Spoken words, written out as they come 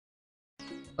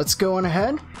let's go on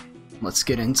ahead. Let's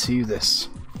get into this.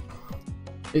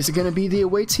 Is it going to be the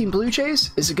away team Blue Jays?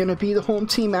 Is it going to be the home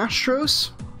team Astros?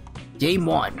 Game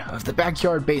 1 of the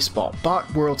Backyard Baseball Bot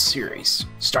World Series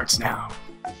starts now.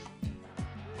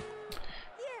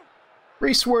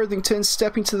 Reese Worthington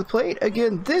stepping to the plate.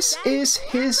 Again, this is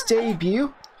his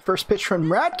debut. First pitch from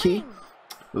Radke.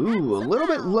 Ooh, a little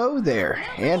bit low there.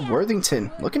 And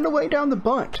Worthington looking to lay down the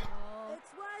bunt.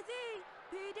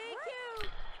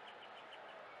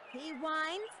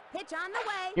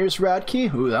 Here's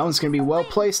Radke. Ooh, that one's going to be well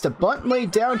placed. A bunt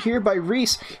laid down here by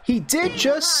Reese. He did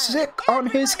just sick on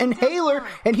his inhaler,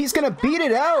 and he's going to beat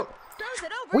it out.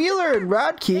 Wheeler and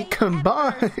Radke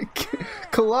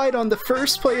collide on the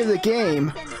first play of the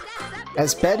game,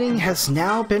 as betting has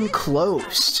now been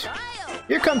closed.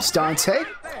 Here comes Dante.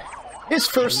 His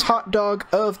first hot dog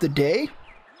of the day.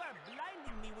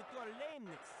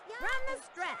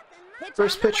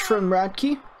 First pitch from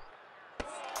Radke.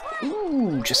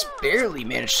 Ooh, just barely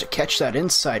managed to catch that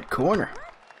inside corner.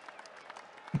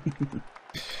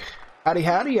 Howdy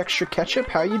howdy, extra ketchup,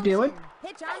 how you doing?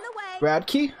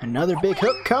 Radke, another big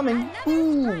hook coming.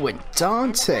 Ooh, and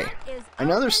Dante,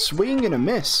 another swing and a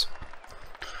miss.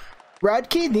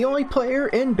 Radke, the only player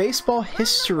in baseball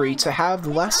history to have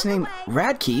the last name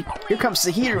Radke. Here comes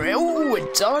the heater. Ooh,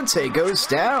 and Dante goes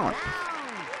down.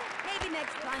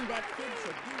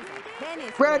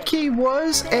 Radke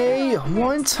was a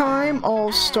one-time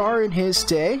All-Star in his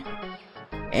day,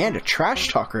 and a trash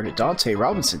talker to Dante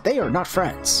Robinson. They are not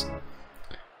friends.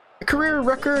 A career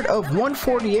record of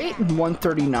 148 and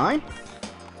 139.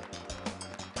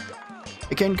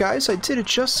 Again, guys, I did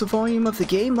adjust the volume of the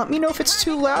game. Let me know if it's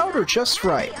too loud or just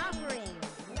right.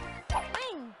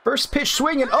 First pitch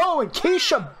swinging. Oh, and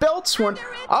Keisha belts one.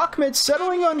 Ahmed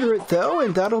settling under it, though,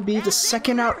 and that'll be the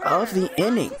second out of the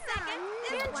inning.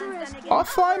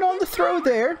 Offline on the throw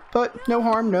there, but no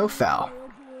harm, no foul.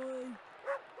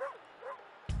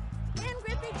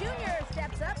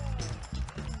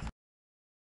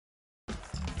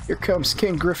 Here comes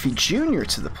Ken Griffey Jr.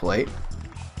 to the plate.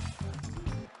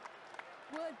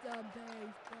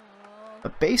 A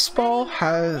baseball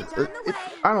has...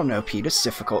 I don't know, Pete. It's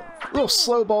difficult. A little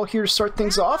slow ball here to start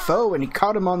things off. Oh, and he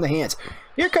caught him on the hands.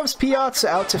 Here comes Piazza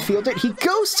out to field it. He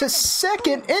goes to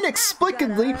second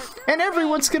inexplicably, and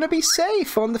everyone's going to be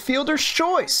safe on the fielder's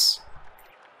choice.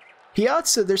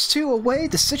 Piazza, there's two away.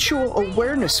 The situal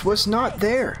awareness was not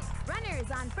there.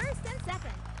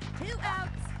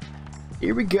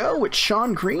 Here we go with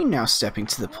Sean Green now stepping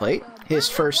to the plate. His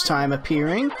first time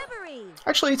appearing.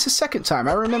 Actually, it's his second time.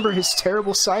 I remember his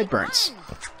terrible sideburns.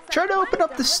 Tried to open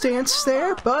up the stance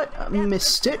there, but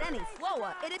missed it.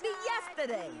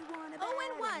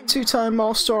 Two-time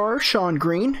All-Star Sean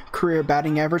Green, career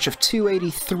batting average of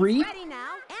 .283.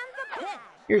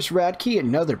 Here's Radke,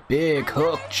 another big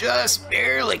hook, just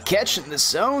barely catching the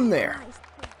zone there.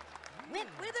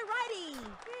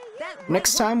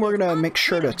 Next time we're going to make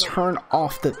sure to turn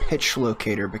off the pitch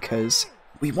locator because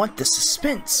we want the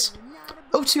suspense.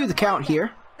 0-2 the count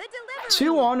here.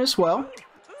 2 on as well.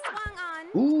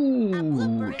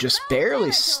 Ooh, just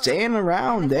barely staying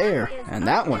around there. And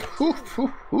that one, whoo,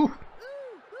 whoo, whoo.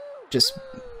 Just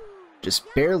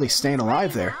barely staying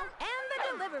alive there.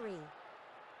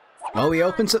 Oh, he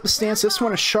opens up the stance. This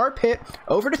one a sharp hit.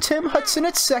 Over to Tim Hudson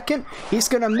at second. He's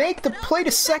going to make the play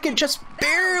to second, just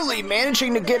barely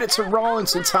managing to get it to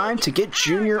Rollins in time to get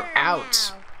Junior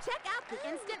out.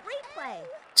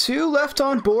 2 left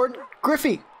on board.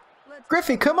 Griffey,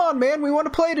 come on, man. We want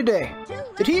to play today.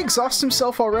 Did he exhaust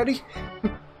himself already?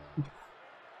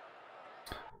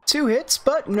 2 hits,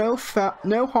 but no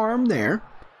harm there.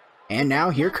 And now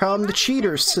here come the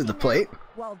cheaters to the plate.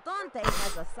 While Dante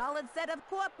has a solid set of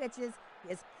core pitches,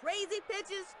 his crazy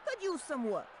pitches could use some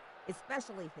work,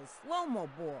 especially his slow-mo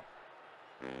ball.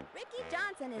 Ricky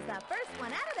Johnson is the first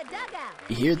one out of the dugout.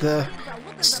 You hear the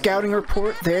scouting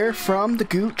report there from the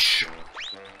Gooch.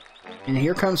 And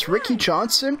here comes Ricky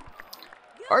Johnson,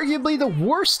 arguably the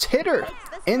worst hitter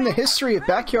in the history of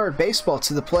backyard baseball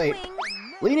to the plate.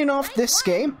 Leading off this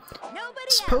game,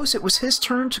 suppose it was his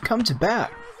turn to come to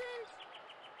bat.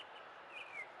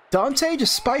 Dante,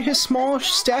 despite his small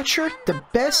stature, the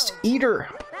best eater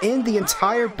in the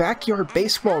entire backyard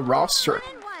baseball roster.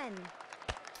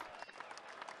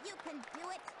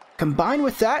 Combined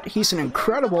with that, he's an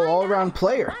incredible all-around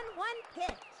player.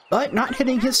 But not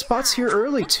hitting his spots here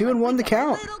early, 2-1 the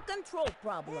count.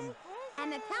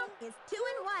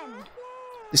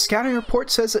 The scouting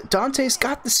report says that Dante's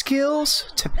got the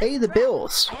skills to pay the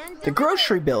bills. The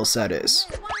grocery bills, that is.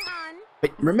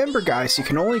 But remember, guys, you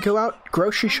can only go out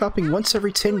grocery shopping once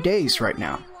every 10 days right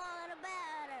now.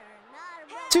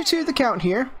 2-2 the count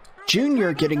here.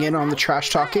 Jr. getting in on the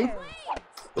trash talking.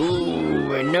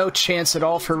 Ooh, and no chance at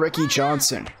all for Ricky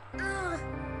Johnson.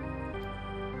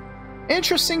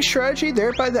 Interesting strategy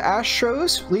there by the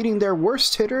Astros, leading their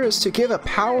worst hitter is to give a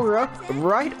power-up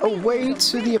right away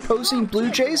to the opposing Blue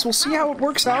Jays. We'll see how it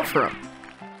works out for him.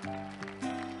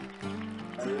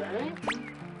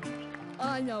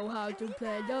 I know how to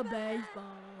play the baseball.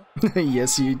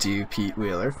 Yes, you do, Pete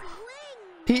Wheeler.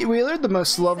 Pete Wheeler, the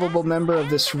most lovable member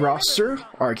of this roster,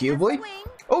 arguably.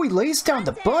 Oh, he lays down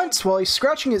the bunts while he's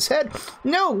scratching his head.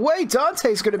 No way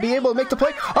Dante's going to be able to make the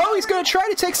play. Oh, he's going to try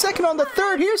to take second on the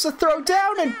third. Here's the throw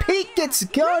down, and Pete gets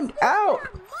gunned out.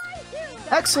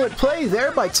 Excellent play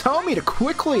there by Tommy to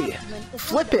quickly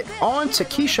flip it on to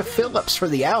Keisha Phillips for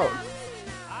the out.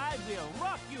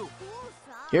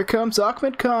 Here comes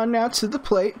Ahmed Khan now to the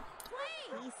plate.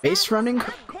 Base running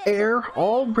air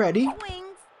already.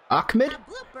 Ahmed,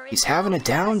 he's having a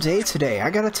down day today, I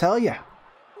gotta tell ya.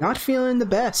 Not feeling the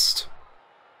best.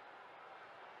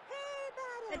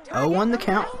 0-1 the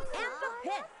count.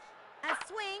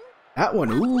 That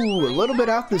one, ooh, a little bit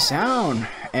out the zone.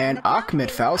 And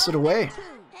Ahmed fouls it away.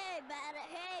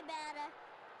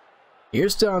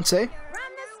 Here's Dante.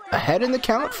 Ahead in the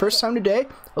count, first time today.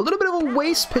 A little bit of a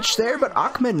waste pitch there, but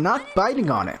Ahmed not biting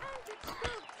on it.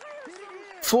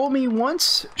 Fool me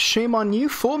once, shame on you.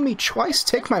 Fool me twice,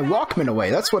 take my Walkman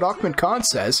away. That's what Ahmed Khan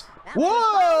says.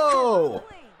 Whoa!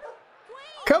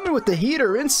 Coming with the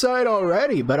heater inside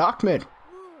already, but Ahmed,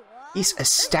 he's a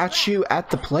statue at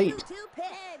the plate.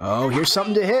 Oh, here's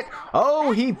something to hit.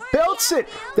 Oh, he belts it.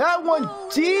 That one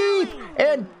deep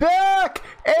and back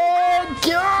and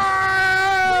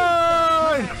gone!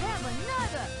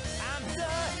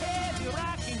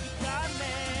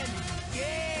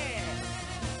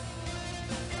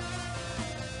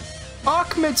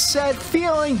 Ahmed said,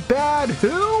 feeling bad,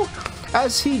 who?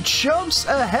 As he jumps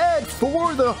ahead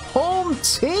for the home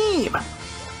team.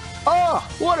 Oh,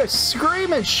 what a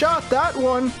screaming shot that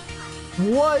one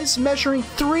was, measuring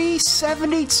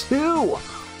 372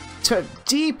 to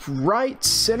deep right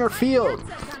center field.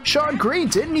 Sean Green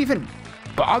didn't even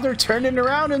bother turning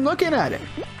around and looking at it.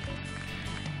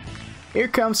 Here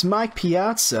comes Mike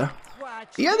Piazza,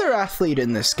 the other athlete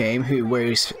in this game who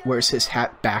wears his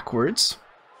hat backwards.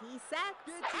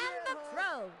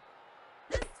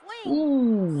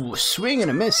 Ooh, swing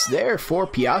and a miss there for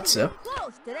Piazza.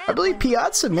 I believe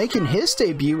Piazza making his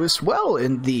debut as well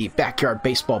in the Backyard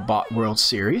Baseball Bot World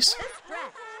Series.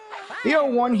 The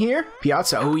 0-1 here.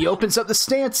 Piazza, oh, he opens up the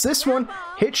stance. This one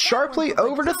hits sharply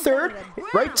over to third,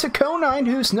 right to Conine,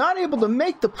 who's not able to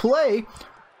make the play.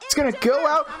 It's going to go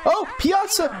out. Oh,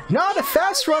 Piazza, not a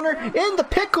fast runner, in the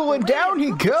pickle, and down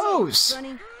he goes.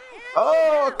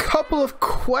 Oh, a couple of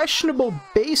questionable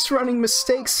base running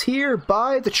mistakes here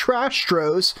by the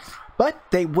Trastros, but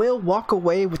they will walk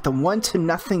away with the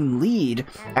 1-0 lead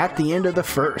at the end of the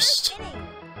first.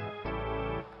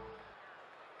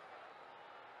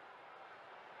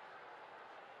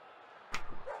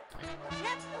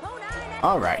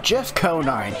 Alright, Jeff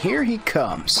Conine, here he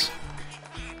comes.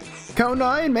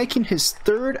 Conine making his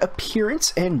third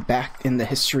appearance in the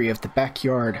history of the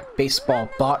Backyard Baseball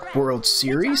Bot World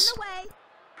Series.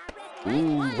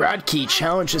 Ooh, Radke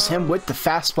challenges him with the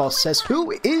fastball, says,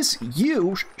 "Who is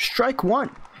you?" Strike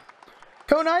one.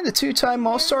 Conine, the two-time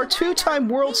All-Star, two-time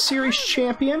World Series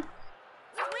champion.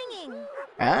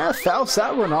 Fouls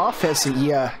that one off as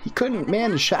he couldn't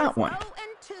manage that one.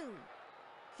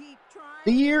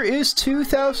 The year is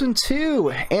 2002,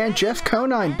 and Jeff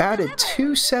Conine batted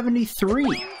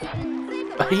 .273.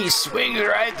 But he swings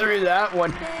right through that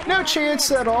one. No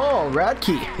chance at all.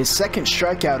 Radke, his second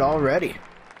strikeout already.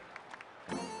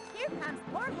 Here comes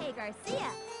Jorge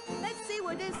Garcia. Let's see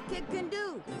what this kid can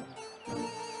do.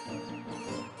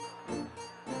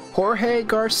 Jorge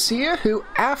Garcia, who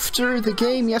after the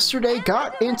game yesterday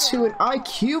got into an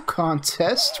IQ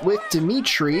contest with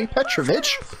Dmitry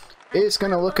Petrovich, is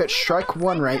going to look at strike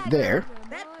one right there.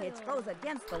 That pitch goes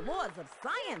against the laws of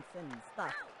science and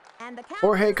stuff. And the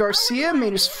Jorge Garcia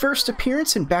made his first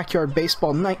appearance in Backyard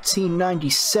Baseball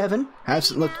 1997.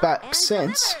 Hasn't looked back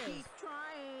since.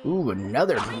 Ooh,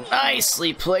 another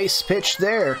nicely placed pitch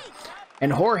there.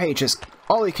 And Jorge just,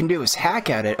 all he can do is hack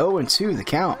at it. 0-2 the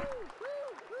count.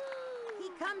 He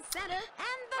comes center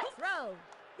and the throw.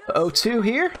 0-2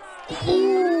 here.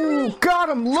 Ooh, got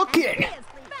him looking.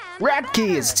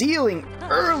 Radke is dealing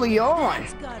early on.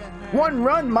 One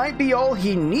run might be all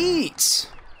he needs.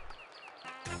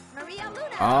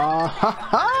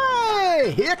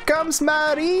 Hi! Here comes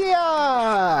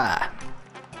Maria!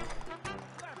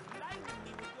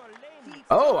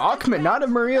 Oh, Ahmed, not a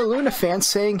Maria Luna fan,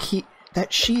 saying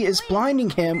that she is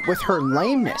blinding him with her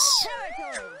lameness.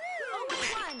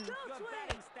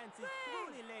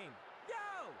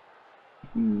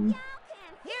 Here's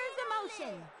the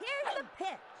motion. Here's the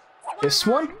pitch. This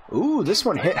one? Ooh, this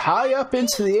one hit high up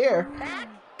into the air.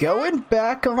 Going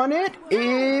back on it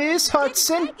is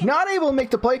Hudson. Not able to make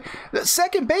the play. The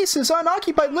second base is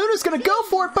unoccupied. Luna's going to go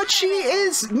for it, but she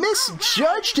is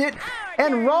misjudged it.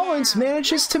 And Rollins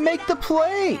manages to make the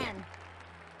play.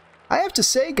 I have to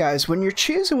say, guys, when you're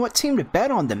choosing what team to bet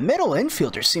on, the middle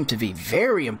infielders seem to be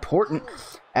very important,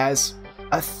 as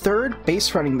a third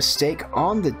base running mistake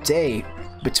on the day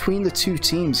between the two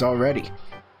teams already.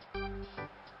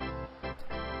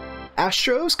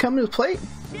 Astros come to the plate.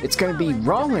 It's going to be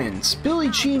Rollins, Billie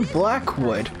Jean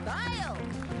Blackwood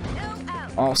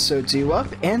also due up,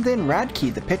 and then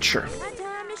Radke, the pitcher.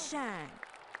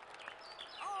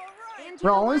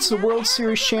 Rollins, the World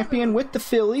Series champion with the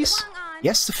Phillies.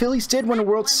 Yes, the Phillies did win a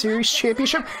World Series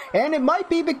championship, and it might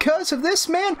be because of this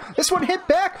man. This one hit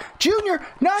back. Junior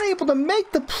not able to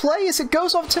make the play as it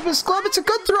goes off the tip of his glove. It's a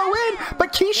good throw in,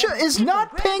 but Keisha is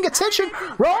not paying attention.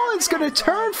 Rollins going to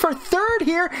turn for third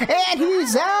here, and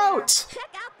he's out.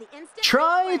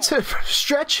 Trying to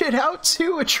stretch it out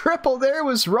to a triple. There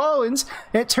was Rollins,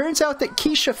 and it turns out that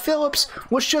Keisha Phillips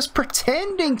was just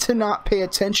pretending to not pay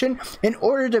attention in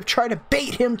order to try to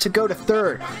bait him to go to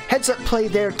third. Heads up play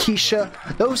there, Keisha.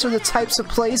 Those are the types of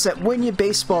plays that win you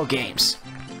baseball games.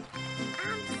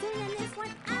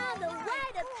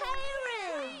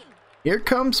 Here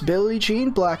comes Billie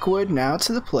Jean Blackwood now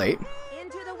to the plate.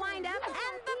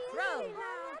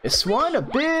 This one, a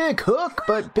big hook,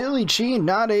 but Billie Jean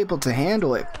not able to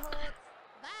handle it.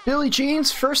 Billie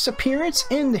Jean's first appearance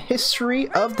in the history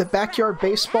of the Backyard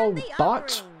Baseball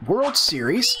Bot World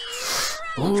Series.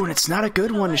 Ooh, and it's not a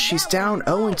good one as she's down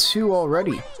 0-2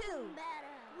 already.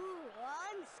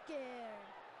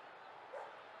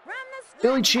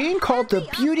 Billie Jean called the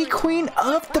beauty queen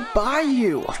of the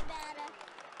Bayou.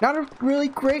 Not a really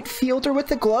great fielder with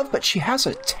the glove, but she has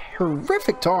a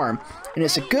terrific arm and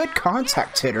is a good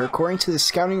contact hitter according to the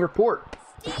scouting report.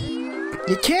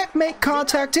 You can't make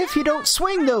contact if you don't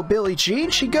swing though, Billie Jean.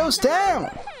 She goes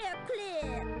down.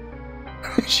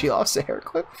 She lost a hair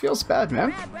clip. Feels bad,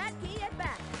 man.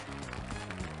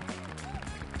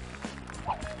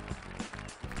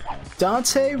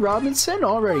 Dante Robinson,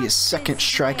 already his second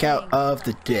strikeout of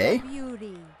the day.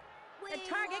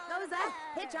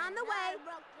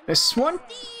 This one,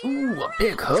 ooh, a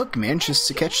big hook, manages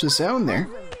to catch the zone there.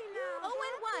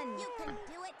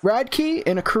 Radke,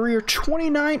 in a career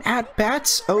 29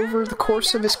 at-bats over the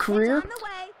course of his career,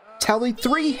 tallied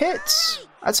 3 hits.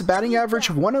 That's a batting average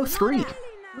of 103.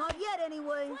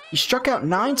 He struck out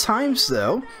 9 times,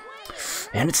 though,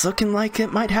 and it's looking like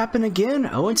it might happen again.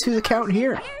 0-2 the count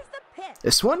here.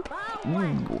 This one,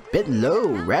 ooh, a bit low.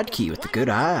 Radke with the good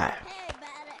eye.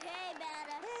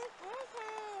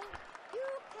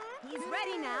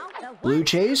 Blue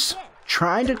Jays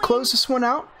trying to close this one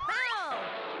out.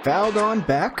 Fouled on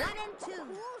back.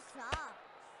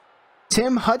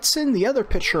 Tim Hudson, the other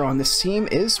pitcher on this team,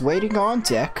 is waiting on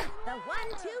deck.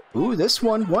 Ooh, this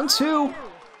one, 1-2.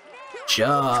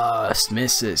 Just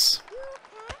misses.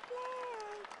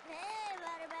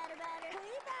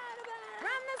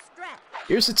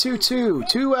 Here's a 2-2,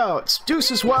 2 outs. Deuce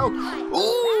as well.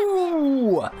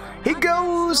 Ooh! He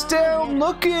goes down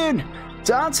looking.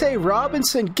 Dante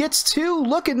Robinson gets 2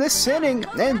 looking this inning,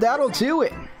 and that'll do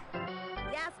it. The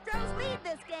Astros lead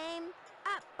this game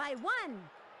up by 1.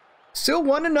 Still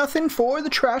 1-0 for the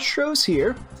Trastros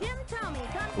here.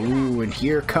 Ooh, and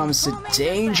here comes the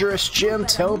dangerous Jim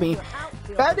Thome.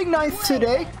 Batting 9th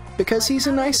today because he's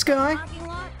a nice guy.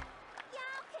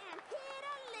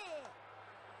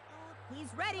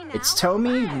 It's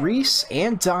Thome, Reese,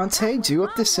 and Dante due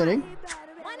up this inning.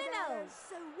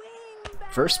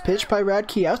 First pitch by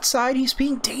Radke outside. He's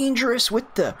being dangerous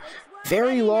with the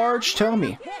very large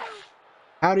Thome.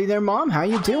 Howdy there, Mom. How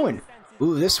you doing?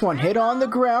 Ooh, this one hit on the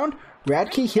ground.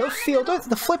 Radke, he'll field it.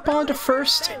 The flip on to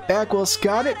first. Bagwell's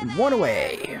got it. 1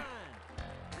 away.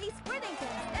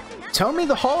 Thome,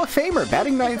 the Hall of Famer,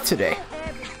 batting 9th today.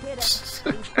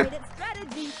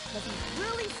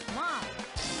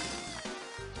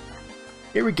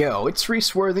 Here we go. It's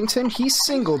Reese Worthington. He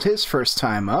singled his first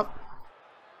time up.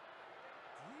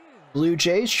 Blue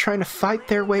Jays trying to fight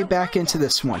their way back into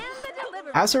this one.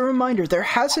 As a reminder, there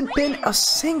hasn't been a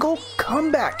single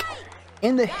comeback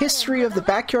in the history of the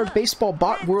Backyard Baseball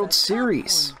Bot World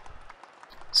Series.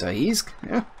 So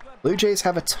Blue Jays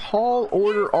have a tall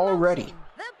order already.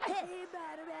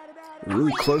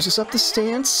 Ooh, closes up the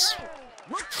stance.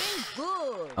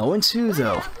 0-2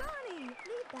 though.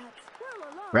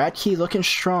 Radke looking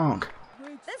strong.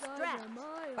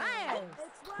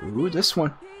 Ooh, this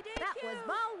one.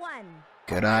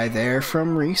 Good eye there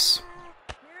from Reese.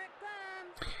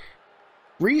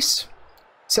 Reese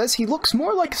says he looks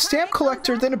more like a stamp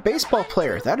collector than a baseball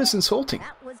player. That is insulting.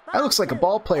 That looks like a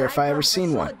ball player if I ever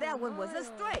seen one.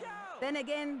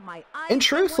 In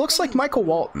truth, looks like Michael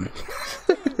Walton.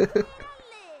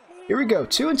 Here we go,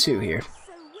 2-2 here.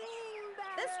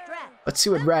 Let's see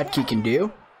what Radke can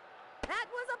do.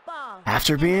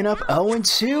 After being up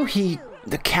 0-2,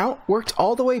 the count worked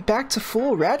all the way back to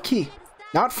full. Radke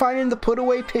not finding the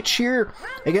put-away pitch here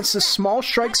against the small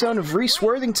strike zone of Reese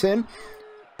Worthington.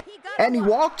 And he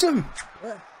walked him.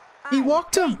 He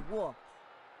walked him.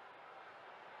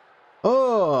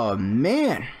 Oh,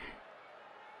 man.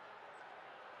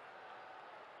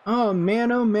 Oh,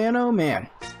 man, oh, man, oh, man.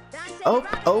 Oh,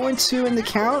 0-2 in the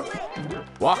count.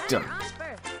 Walked him.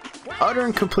 Utter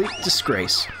and complete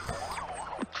disgrace.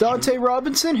 Dante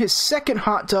Robinson, his second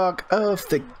hot dog of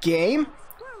the game.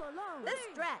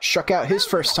 Struck out his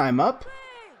first time up.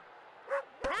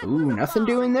 Ooh, nothing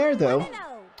doing there, though.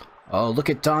 Oh, look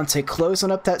at Dante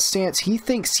closing up that stance. He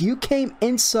thinks you came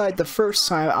inside the first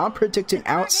time. I'm predicting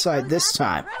outside this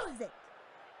time.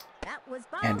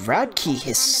 And Radke,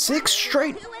 his 6th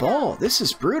straight ball. This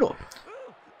is brutal.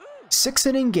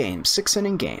 6-inning games.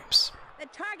 6-inning games.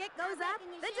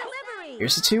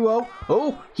 Here's the 2-0.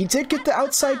 Oh, he did get the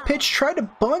outside pitch. Tried to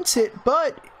bunt it,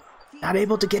 but not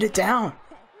able to get it down.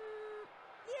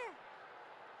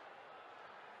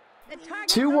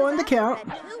 2-1 the count.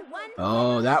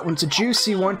 Oh, that one's a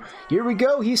juicy one. Here we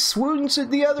go. He swoons it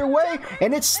the other way,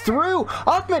 and it's through.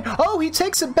 Achman, oh, he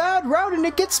takes a bad route, and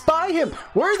it gets by him.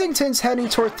 Worthington's heading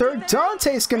toward third.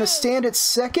 Dante's going to stand at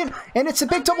second, and it's a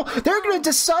big double. They're going to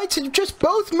decide to just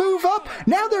both move up.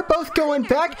 Now they're both going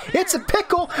back. It's a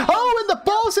pickle. Oh, and the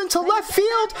ball's into left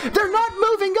field. They're not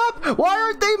moving up. Why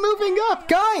aren't they moving up?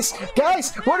 Guys,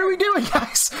 what are we doing,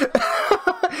 guys?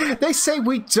 They say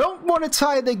we don't want to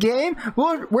tie the game.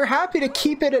 We're happy to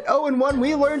keep it at 0-1.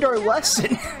 We learned our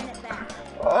lesson.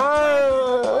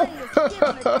 Oh.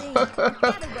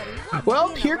 Well,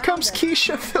 here comes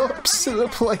Keisha Phillips to the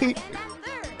plate.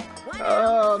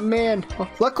 Oh, man.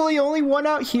 Luckily, only one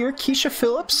out here. Keisha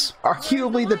Phillips,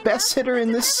 arguably the best hitter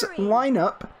in this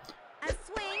lineup.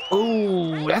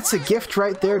 Oh, that's a gift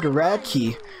right there to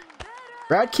Radke.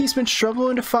 Radke's been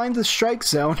struggling to find the strike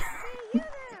zone.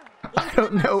 I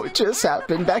don't know what just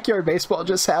happened. Backyard baseball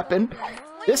just happened.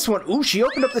 This one, ooh, she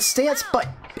opened up the stance, but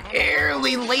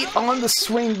barely late on the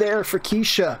swing there for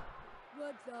Keisha.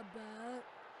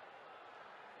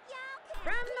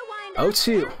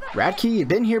 0-2. Radke, you've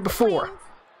been here before.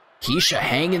 Keisha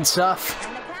hanging tough.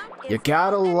 You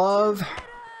gotta love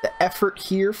the effort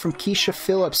here from Keisha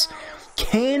Phillips.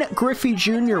 Ken Griffey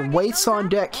Jr. waits on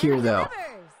deck here, though.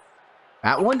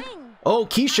 That one? Oh,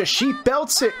 Keisha, she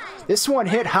belts it. This one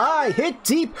hit high, hit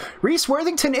deep. Reese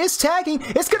Worthington is tagging.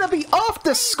 It's going to be off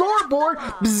the scoreboard.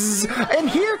 Bzz. And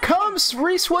here comes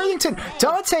Reese Worthington.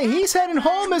 Dante, he's heading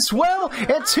home as well.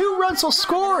 And 2 runs will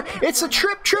score. It's a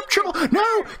triple.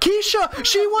 No, Keisha,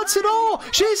 she wants it all.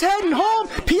 She's heading home.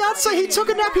 Piazza, he took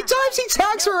a nap. He dives, he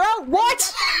tags her out.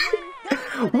 What?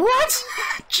 What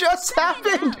just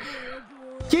happened?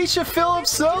 Keisha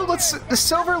Phillips, though, the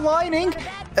silver lining.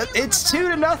 It's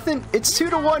 2-0. It's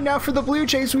 2-1 now for the Blue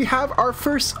Jays. We have our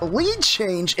first lead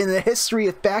change in the history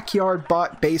of backyard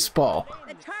bot baseball.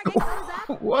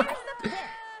 What?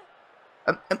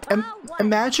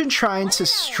 Imagine trying to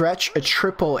stretch a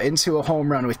triple into a home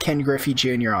run with Ken Griffey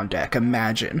Jr. on deck.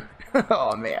 Imagine.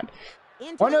 Oh, man.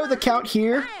 1-0 the count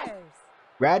here.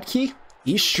 Radke,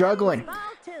 he's struggling.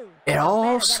 It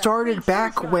all started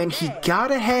back when he got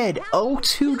ahead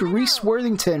 0-2 to Reese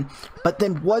Worthington, but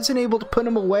then wasn't able to put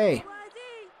him away.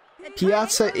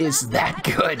 Piazza is that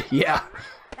good, yeah.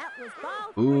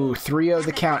 Ooh, 3-0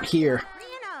 the count here.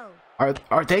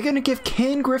 Are they going to give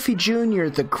Ken Griffey Jr.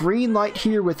 the green light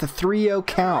here with the 3-0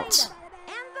 count?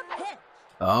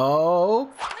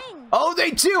 Oh,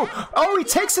 they do! Oh, he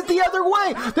takes it the other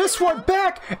way! This one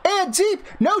back and deep!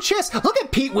 No chance! Look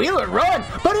at Pete Wheeler run!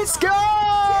 But it's gone!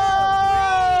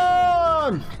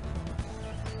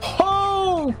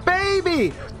 Oh,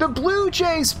 baby! The Blue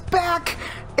Jays back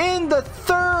in the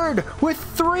third with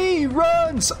 3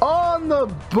 runs on the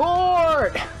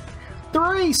board!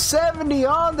 370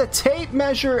 on the tape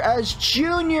measure as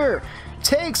Junior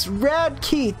takes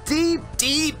Radke deep.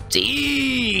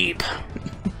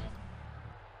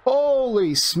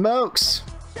 Holy smokes.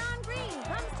 Sean Green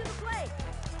comes to the plate.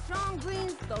 Sean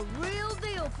Green's the real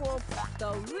deal, folks.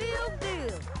 The real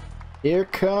deal. Here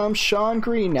comes Sean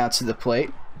Green now to the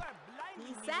plate.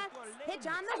 He's set. Pitch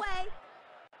on the way.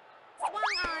 Swung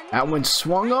on. That one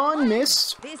swung on,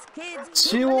 missed. This kid's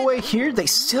 2 away here. They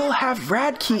still have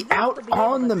Radke out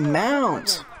on the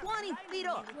mound. 20 feet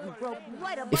off. You broke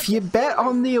right above If you the bet shoulder.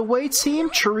 on the away team,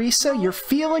 Teresa, you're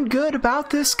feeling good about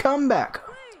this comeback.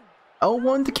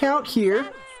 0-1 the count here.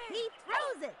 He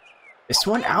throws it. This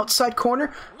one outside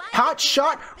corner. Hot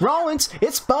shot. Rollins,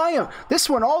 it's by him. This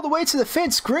one all the way to the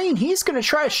fence. Green, he's going to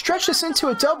try to stretch this into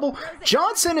a double.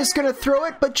 Johnson is going to throw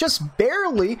it, but just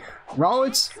barely.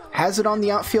 Rollins has it on the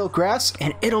outfield grass,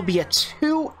 and it'll be a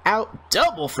 2-out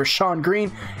double for Sean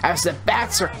Green as the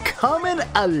bats are coming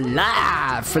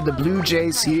alive for the Blue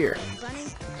Jays here.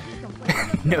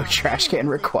 No trash can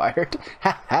required.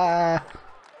 Ha.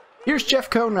 Here's Jeff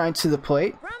Conine to the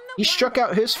plate. He struck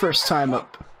out his first time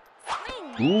up.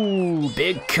 Ooh,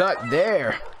 big cut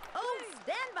there. Oh,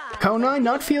 stand by. Conine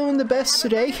not feeling the best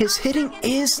today. His hitting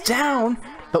is down,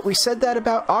 but we said that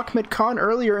about Ahmed Khan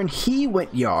earlier, and he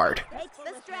went yard. Takes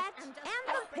the stretch and the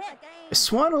pitch. This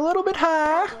one a little bit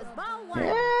high. Was ball one.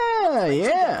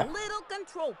 Yeah. A little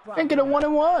control problem. And get a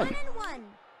 1-1. 1-1.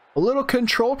 A little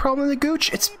control problem in the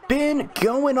Gooch. It's been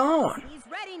going on. He's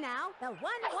ready now. The 1-1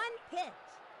 pitch.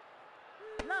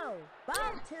 Low. Ball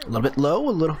 2. A little bit low,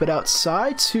 a little bit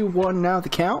outside. 2-1 now the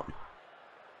count.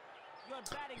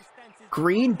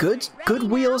 Green, good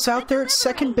wheels out there at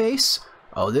second base.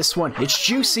 Oh, this one, it's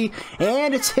juicy,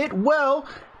 and it's hit well.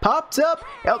 Popped up.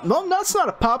 No, that's not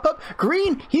a pop-up.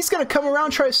 Green, he's going to come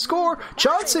around, try to score.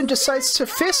 Johnson decides to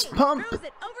fist bump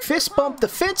the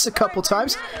fence a couple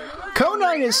times.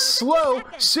 Conine is slow,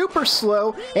 super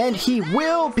slow, and he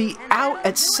will be out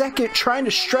at second, trying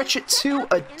to stretch it to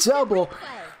a double.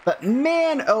 But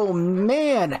man, oh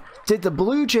man, did the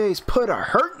Blue Jays put a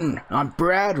hurtin' on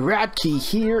Brad Radke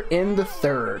here in the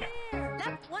third.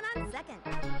 Step 1 on second.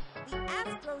 The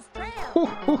Astros trail. Hoo,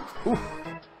 hoo, hoo.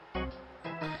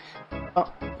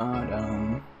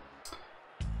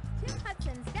 Tim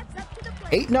Hudson steps up to the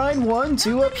plate. 8-9-1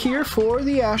 due up here for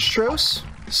the Astros,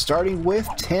 starting with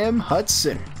Tim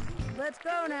Hudson. Let's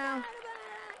go now.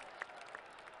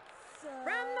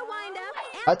 From the windup.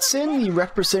 Hudson, the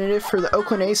representative for the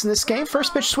Oakland A's in this game.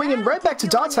 First pitch swinging right back to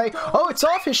Dante. Oh, it's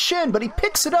off his shin, but he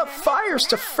picks it up, fires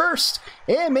to first,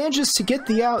 and manages to get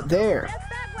the out there.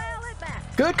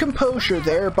 Good composure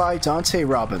there by Dante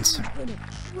Robinson.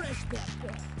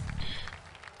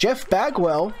 Jeff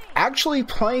Bagwell actually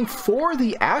playing for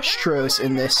the Astros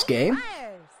in this game.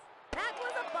 A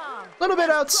little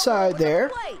bit outside there.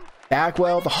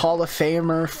 Bagwell, the Hall of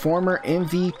Famer, former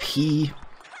MVP,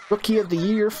 Rookie of the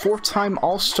Year, 4-time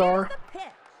All-Star.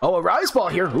 Oh, a rise ball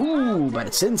here. Ooh, but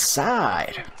it's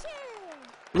inside.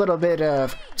 A little bit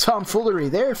of tomfoolery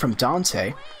there from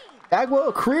Dante. Bagwell,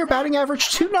 a career batting average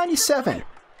 297.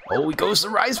 Oh, he goes the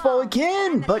rise ball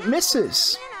again, but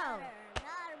misses.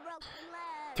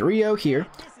 3-0 here.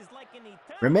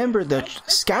 Remember, the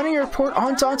scouting report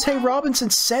on Dante Robinson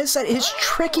says that his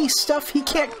tricky stuff, he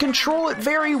can't control it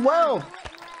very well.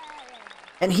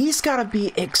 And he's got to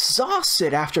be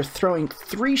exhausted after throwing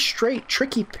 3 straight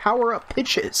tricky power-up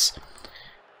pitches.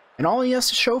 And all he has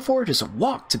to show for it is a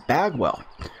walk to Bagwell.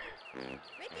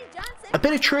 A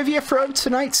bit of trivia from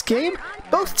tonight's game.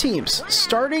 Both teams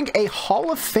starting a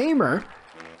Hall of Famer,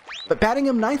 but batting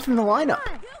him 9th in the lineup.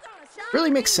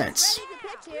 Really makes sense.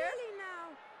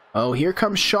 Oh, here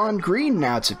comes Sean Green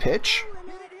now to pitch.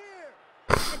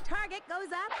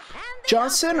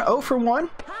 Johnson 0 for 1.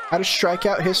 Had a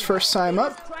strikeout his first time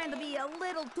up.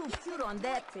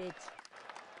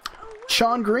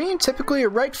 Sean Green, typically a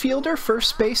right fielder,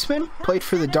 first baseman. Played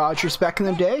for the Dodgers back in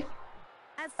the day.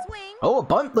 Oh, a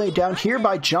bunt laid down here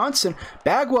by Johnson.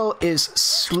 Bagwell is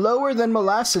slower than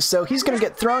molasses, so he's going to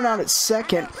get thrown out at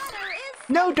second.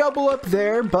 No double up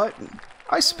there, but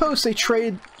I suppose they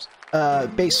trade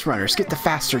base runners. Get the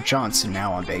faster Johnson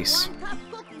now on base.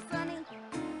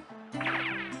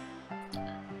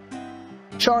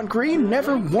 Sean Green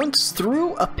never once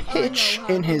threw a pitch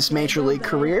in his major league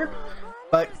career,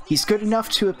 but he's good enough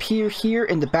to appear here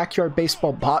in the Backyard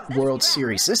Baseball Bot World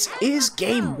Series. This is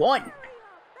game 1.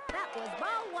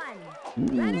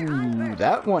 Ooh,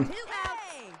 that one.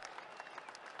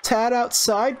 Tad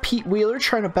outside. Pete Wheeler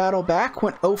trying to battle back.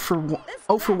 Went 0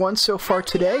 for 1 so far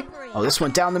today. Oh, this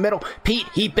one down the middle. Pete,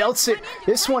 he belts it.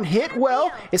 This one hit well.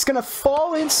 It's going to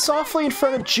fall in softly in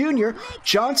front of Junior.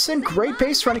 Johnson, great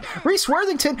base running. Reese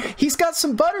Worthington, he's got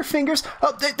some butterfingers.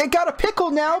 Oh, they got a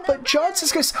pickle now, but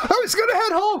Johnson's going to... Oh, he's going to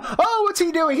head home. Oh, what's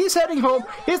he doing? He's heading home.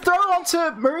 He's throwing on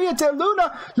to Maria De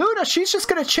Luna. Luna, she's just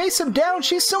going to chase him down.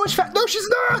 She's so much fast. No, she's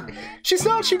not. She's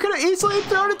not. She could have easily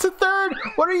thrown it to third.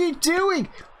 What are you doing?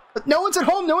 No one's at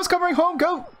home. No one's covering home.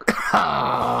 Go.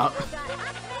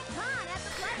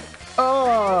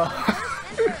 Oh,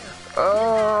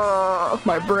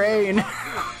 my brain.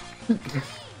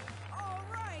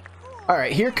 All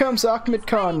right, here comes Ahmed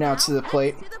Khan now to the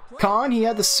plate. Kahn, he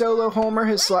had the solo homer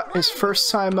his first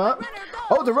time up.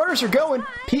 Oh, the runners are going.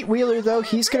 Pete Wheeler, though,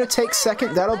 he's going to take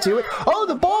second. That'll do it. Oh,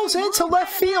 the ball's into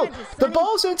left field. The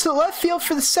ball's into left field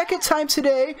for the second time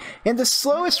today. And the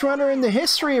slowest runner in the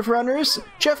history of runners,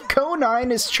 Jeff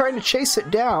Conine, is trying to chase it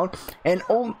down. And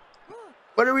oh,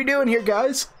 what are we doing here,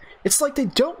 guys? It's like they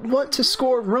don't want to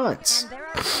score runs.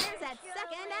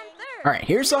 All right,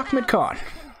 here's Ahmed Khan.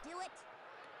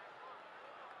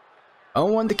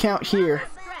 0-1 the count here.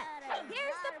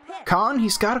 Khan,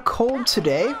 he's got a cold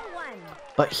today,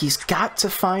 but he's got to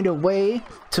find a way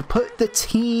to put the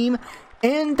team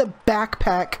in the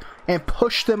backpack and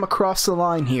push them across the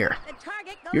line here.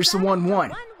 Here's the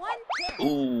 1-1.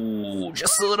 Ooh,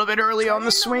 just a little bit early on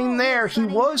the swing there. He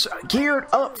was geared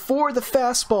up for the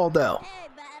fastball, though.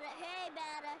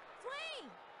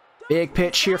 Big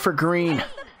pitch here for Green.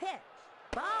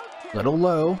 Little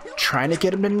low, trying to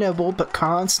get him to nibble, but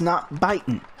Khan's not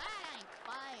biting.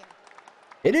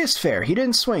 It is fair. He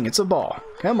didn't swing. It's a ball.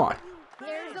 Come on.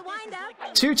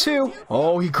 2-2.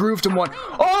 Oh, he grooved him one.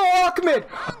 Oh, Ahmed!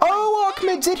 Oh,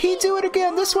 Ahmed, did he do it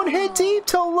again? This one hit deep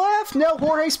to left. No,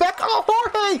 Jorge's back. Oh,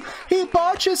 Jorge! He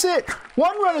botches it.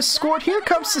 One run is scored. Here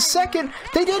comes the second.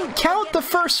 They didn't count the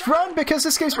first run because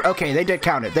this game's... Okay, they did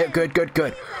count it. Good, good,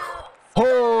 good.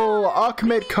 Oh,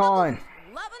 Ahmed Khan.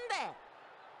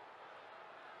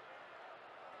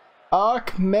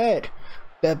 Ahmed,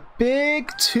 the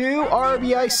big 2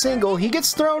 RBI single. He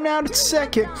gets thrown out at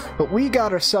second, but we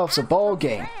got ourselves a ball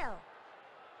game.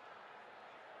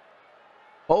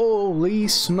 Holy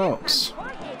smokes.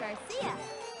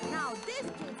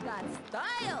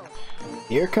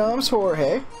 Here comes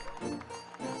Jorge.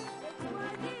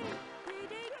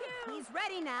 He's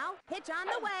ready now. Pitch on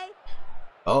the way.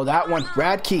 Oh, that one.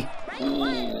 Radke.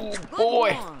 Ooh,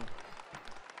 boy.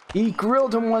 He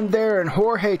grilled him one there, and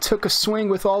Jorge took a swing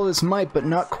with all his might, but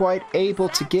not quite able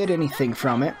to get anything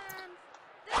from it.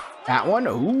 That one,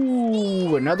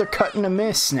 ooh, another cut and a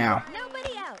miss now.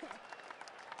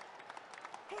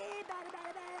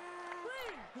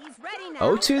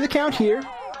 0-2 the count here.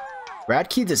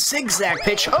 Radke, the zigzag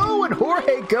pitch. Oh, and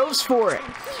Jorge goes for it.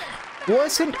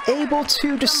 Wasn't able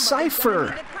to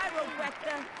decipher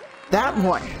that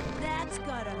one.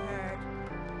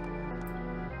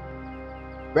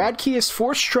 Radke is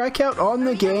 4th strikeout on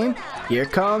the game. Here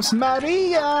comes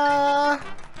Maria.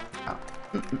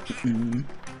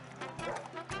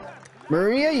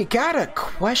 Maria, you gotta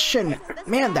question.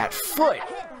 Man, that foot.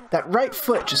 That right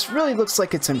foot just really looks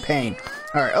like it's in pain.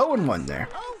 Alright, 0-1 there.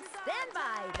 Stand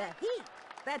by the heat.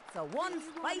 That's a one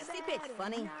spicy pitch,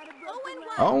 funny.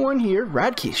 0-1 here.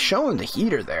 Radke's showing the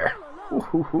heater there.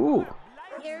 Ooh.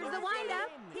 Here's the windup.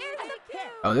 Here's the pitch.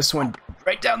 Oh, this one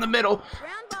right down the middle.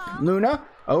 Luna.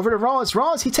 Over to Rollins.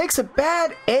 Rollins, he takes a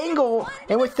bad angle,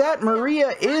 and with that,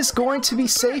 Maria is going to be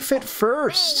safe at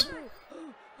first.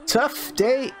 Tough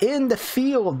day in the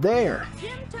field there.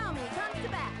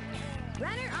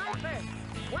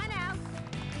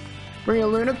 Maria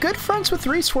Luna, good friends with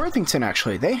Reese Worthington,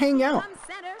 actually. They hang out.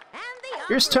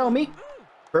 Here's Tommy.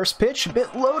 First pitch, a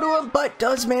bit low to him, but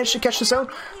does manage to catch the zone.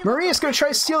 Maria's going to try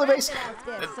to steal the base.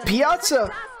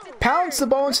 Piazza pounds the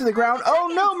ball into the ground.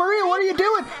 Oh no, Maria, what are you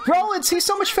doing? Rollins, he's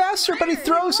so much faster, but he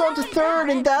throws onto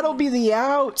third, and that'll be the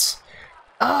out.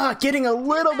 Getting a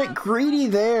little bit greedy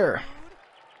there.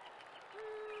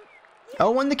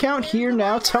 0-1 the count here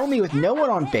now. Tommy with no one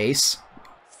on base.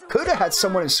 Could have had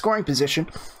someone in scoring position,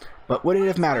 but would it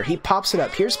have mattered? He pops it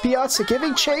up. Here's Piazza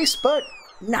giving chase, but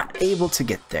not able to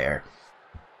get there.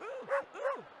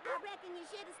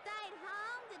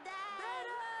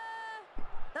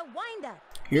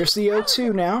 Here's the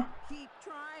 0-2 now.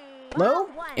 Low,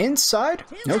 inside,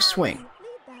 no swing.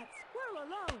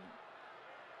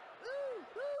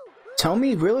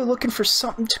 Tommy really looking for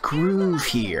something to groove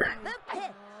here.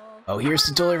 Oh, here's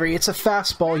the delivery. It's a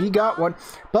fastball. He got one,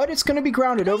 but it's going to be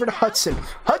grounded over to Hudson.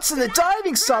 Hudson, the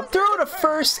diving stop, throw to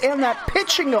first, and that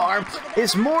pitching arm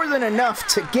is more than enough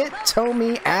to get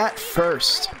Tommy at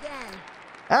first.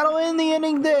 That'll end the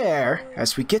inning there,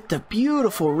 as we get the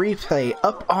beautiful replay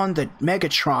up on the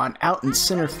Megatron out in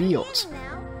center field.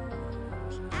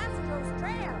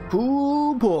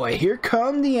 Ooh boy, here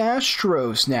come the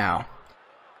Astros now.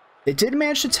 They did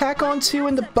manage to tack on 2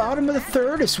 in the bottom of the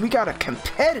 3rd, as we got a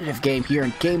competitive game here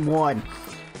in Game 1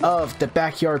 of the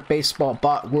Backyard Baseball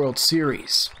Bot World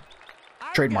Series.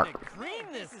 Trademark.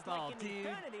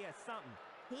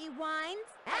 He winds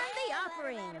and the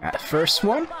offering. That first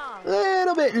one, a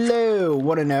little bit low,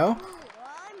 1-0.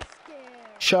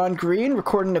 Sean Green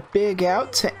recording a big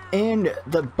out to end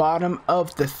the bottom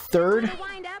of the 3rd.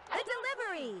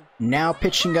 Now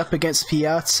pitching up against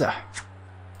Piazza.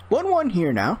 1-1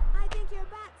 here now. I think your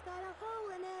bat's got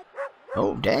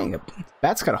Oh, dang.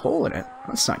 Bat's got a hole in it.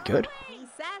 That's not good.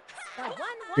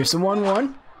 Here's the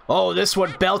 1-1. Oh, this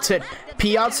one belted.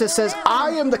 Piazza says,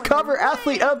 I am the cover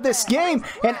athlete of this game,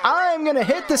 and I am going to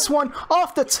hit this one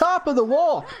off the top of the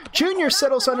wall. Junior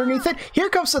settles underneath it. Here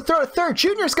comes the throw to third.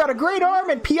 Junior's got a great arm,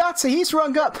 and Piazza, he's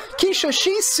rung up. Keisha,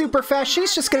 she's super fast.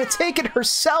 She's just going to take it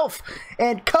herself.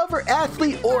 And cover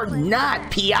athlete or not,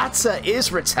 Piazza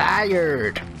is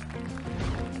retired.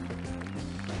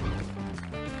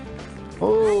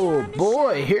 Oh,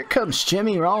 boy, here comes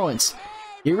Jimmy Rollins.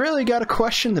 You really got to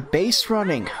question the base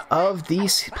running of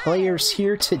these players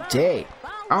here today.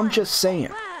 I'm just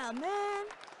saying.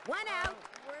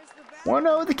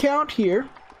 1-0 the count here.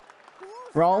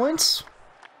 Rollins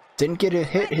didn't get a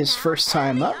hit his first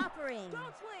time up.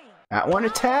 That one a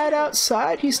tad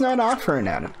outside. He's not offering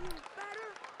at him.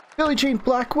 Billie Jean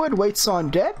Blackwood waits on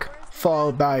deck,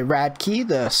 followed by Radke,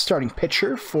 the starting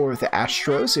pitcher for the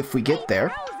Astros if we get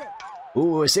there.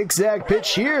 Ooh, a zigzag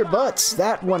pitch here, but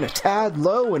that one a tad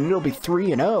low, and it'll be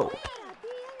 3-0.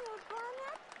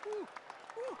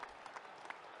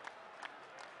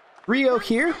 Rio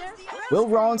here. Will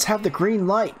Rollins have the green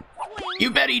light?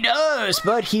 You bet he does,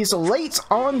 but he's late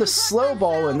on the slow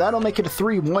ball, and that'll make it a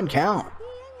 3-1 count.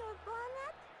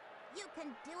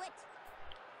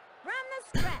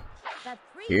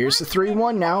 Here's the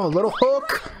 3-1 now, a little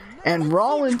hook, and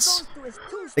Rollins,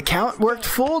 the count worked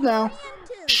full now.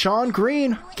 Sean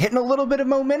Green getting a little bit of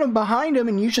momentum behind him,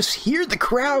 and you just hear the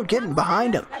crowd getting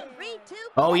behind him.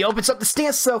 Oh, he opens up the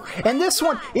stance though, and this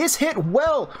one is hit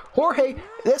well. Jorge,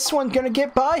 this one gonna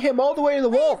get by him all the way to the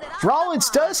wall. Rollins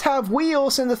does have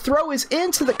wheels, and the throw is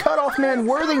into the cutoff man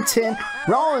Worthington.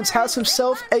 Rollins has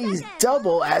himself a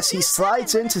double as he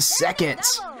slides into second.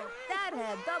 That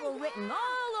had double written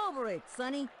all over it,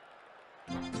 Sonny.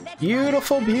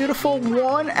 Beautiful, beautiful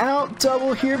 1-out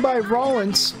double here by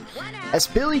Rollins as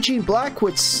Billie Jean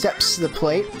Blackwood steps to the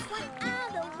plate.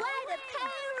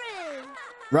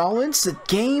 Rollins, the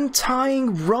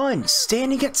game-tying run,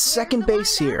 standing at second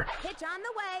base here.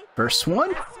 First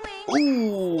one.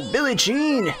 Ooh, Billie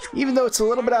Jean, even though it's a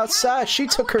little bit outside, she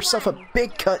took herself a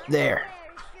big cut there.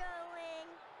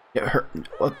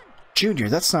 Junior,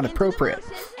 that's not appropriate.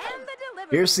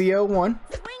 Here's the 0-1.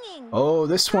 Oh,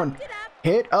 this one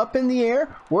hit up in the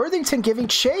air. Worthington giving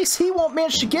chase. He won't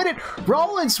manage to get it.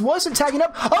 Rollins wasn't tagging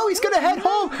up. Oh, he's going to head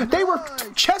home. They were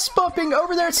chest bumping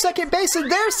over there at second base,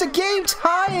 and there's the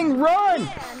game-tying run.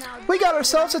 We got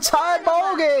ourselves a tied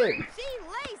ball game.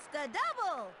 Check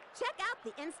out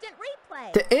the instant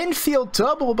replay. The infield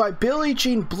double by Billie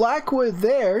Jean Blackwood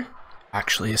there.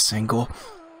 Actually a single.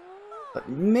 But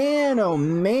man, oh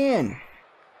man.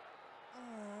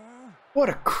 What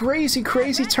a crazy,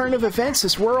 crazy turn of events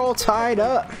as we're all tied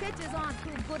up.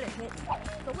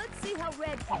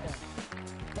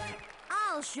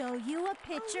 I'll show you a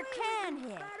pitcher can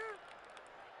hit.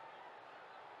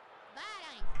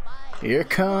 Here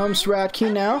comes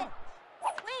Radke now.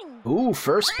 Ooh,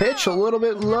 first pitch a little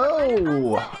bit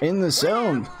low in the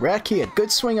zone. Radke a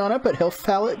good swing on it, but he'll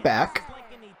foul it back.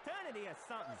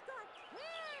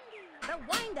 The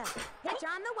windup. Pitch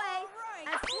on the way.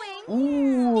 A swing.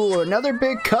 Ooh, another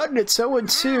big cut, and it's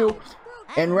 0-2.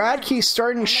 And Radke's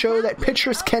starting to show that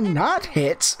pitchers cannot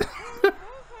hit.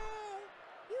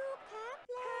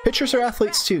 Pitchers are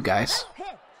athletes too, guys.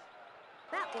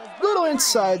 Little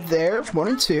inside there,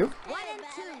 1-2.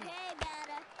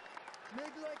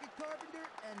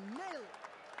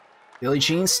 Billie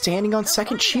Jean standing on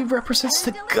second. She represents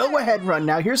the go-ahead run.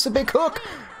 Now here's the big hook.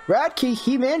 Radke,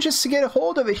 he manages to get a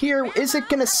hold of it here. Is it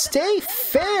going to stay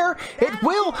fair? It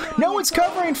will. No one's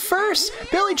covering first.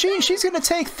 Billie Jean, she's going to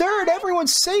take third.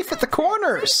 Everyone's safe at the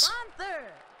corners.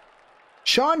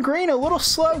 Sean Green a little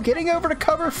slow, getting over to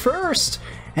cover first.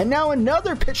 And now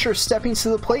another pitcher stepping to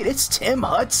the plate. It's Tim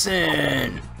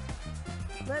Hudson.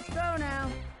 Let's go now.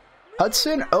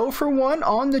 Hudson 0 for 1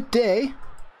 on the day.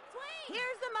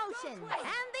 Here's the motion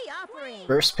and the offering.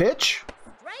 First pitch.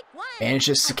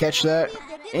 Manages to catch that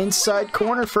inside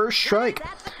corner, first strike.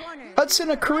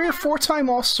 Hudson, a career 4-time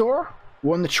All-Star,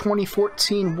 won the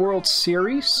 2014 World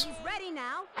Series.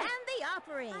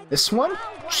 This one,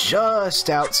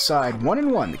 just outside,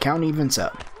 1-1. The count evens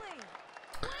up.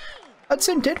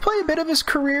 Hudson did play a bit of his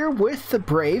career with the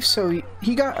Braves, so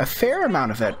he got a fair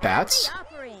amount of at-bats.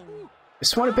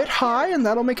 This one a bit high, and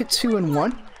that'll make it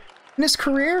 2-1. In his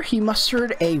career, he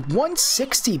mustered a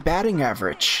 160 batting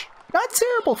average. Not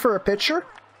terrible for a pitcher.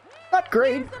 Not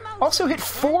great. Also hit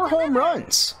 4 home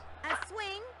runs.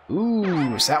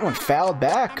 Ooh, so that one fouled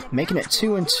back, making it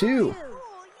 2-2.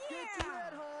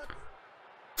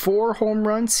 4 home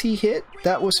runs he hit.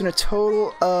 That was in a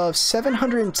total of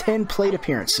 710 plate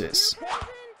appearances.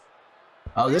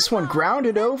 Oh, this one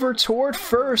grounded over toward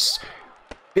first.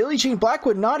 Billie Jean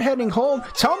Blackwood not heading home.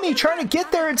 Tommy trying to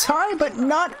get there in time, but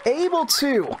not able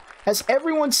to, as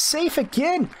everyone's safe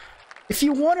again. If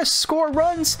you want to score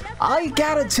runs, all you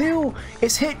gotta do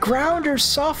is hit grounders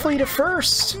softly to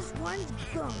first.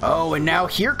 Oh, and now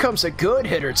here comes a good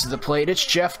hitter to the plate. It's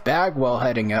Jeff Bagwell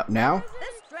heading up now.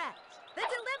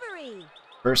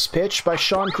 First pitch by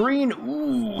Sean Green.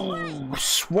 Ooh,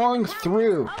 swung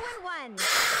through.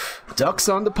 Ducks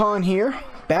on the pond here.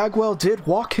 Bagwell did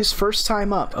walk his first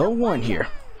time up. 0-1 here.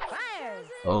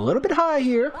 A little bit high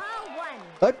here.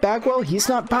 But Bagwell, he's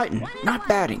not biting, not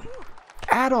batting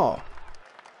at all.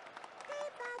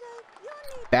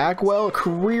 Bagwell, a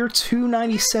career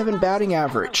 .297 batting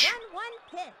average.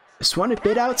 This one a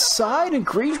bit outside, and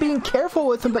Green being careful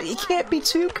with him, but he can't be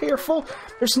too careful.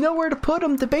 There's nowhere to put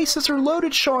him. The bases are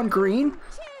loaded, Sean Green.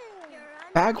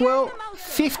 Bagwell,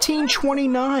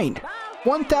 1529.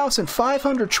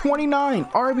 1,529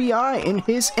 RBI in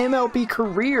his MLB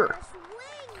career.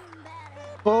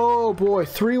 Oh boy,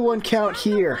 3-1 count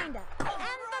here.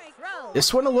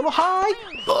 This one a little high.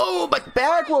 Oh, but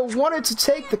Bagwell wanted to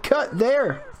take the cut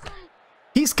there.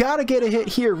 He's got to get a hit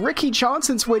here. Ricky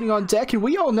Johnson's waiting on deck, and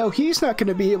we all know he's not going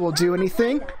to be able to do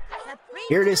anything.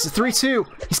 Here it is, the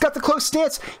 3-2. He's got the close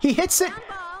stance. He hits it,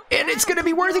 and it's going to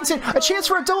be Worthington. A chance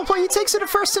for a double play. He takes it at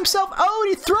first himself. Oh,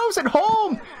 and he throws it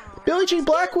home. Billie Jean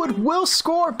Blackwood will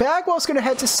score. Bagwell's going to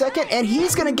head to second, and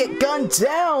he's going to get gunned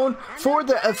down for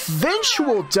the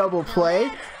eventual double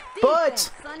play. But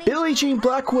Billie Jean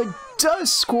Blackwood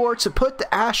does score to put the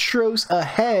Astros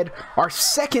ahead, our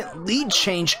second lead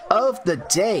change of the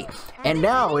day. And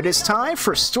now it is time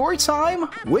for story time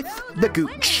with the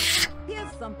Gooch.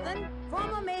 Here's something.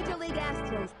 Former Major League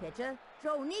Astros pitcher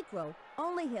Joe Niekro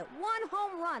only hit one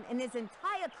home run in his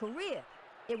entire career.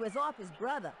 It was off his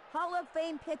brother, Hall of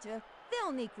Fame pitcher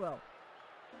Phil Niekro.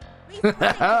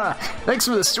 Thanks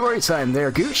for the story time there,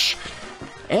 Gooch.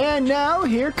 And now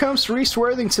here comes Reese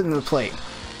Worthington to the plate.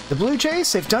 The Blue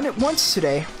Jays, they've done it once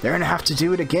today. They're going to have to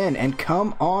do it again and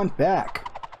come on back.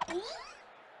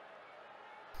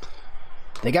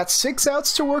 They got 6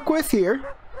 outs to work with here.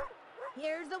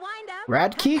 Here's the windup.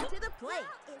 Radke. To the plate.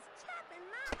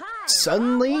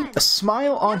 Suddenly, a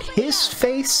smile on his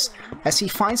face as he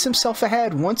finds himself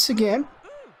ahead once again.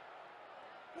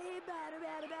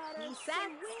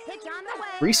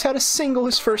 Reese had a single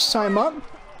his first time up.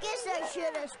 Guess I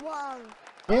should have swung.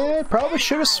 Yeah, probably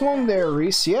should have swung there,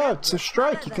 Reese. Yeah, it's a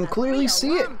strike. You can clearly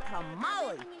see it.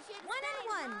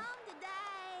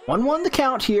 1-1 the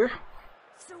count here.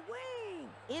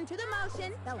 Into the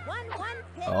motion, the 1-1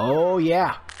 pitch. Oh,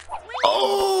 yeah.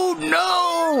 Oh,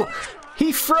 no!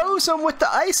 He froze him with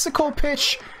the icicle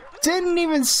pitch. Didn't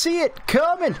even see it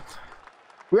coming.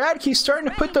 Radke's starting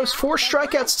to put those 4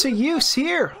 strikeouts to use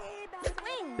here.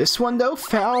 This one, though,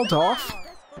 fouled off.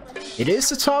 It is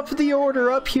the top of the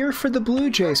order up here for the Blue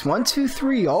Jays. 1, 2,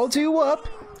 3, all due up.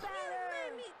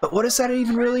 But what does that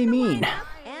even really mean?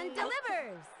 And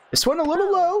delivers. This one a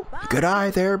little low. Good eye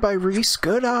there by Reese.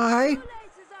 Good eye.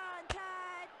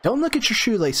 Don't look at your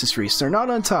shoelaces, Reese. They're not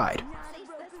untied.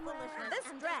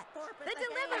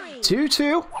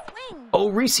 2-2. Oh,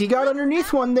 Reese, he got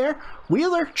underneath one there.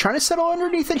 Wheeler trying to settle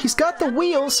underneath it. He's got the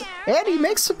wheels, and he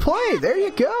makes the play. There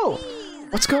you go.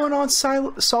 What's going on,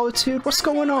 Solitude? What's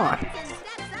going on?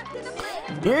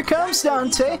 Here comes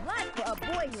Dante.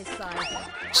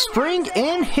 Spring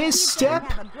in his step,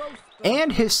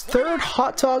 and his 3rd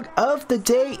hot dog of the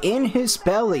day in his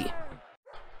belly.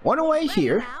 One away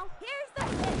here.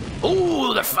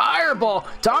 Ooh, the fireball.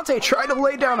 Dante tried to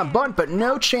lay down a bunt, but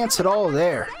no chance at all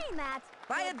there.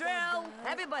 Fire drill.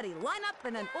 Everybody line up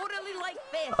in an orderly-like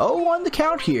fashion. 0-1 the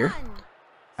count here.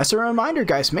 As a reminder,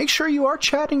 guys, make sure you are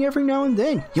chatting every now and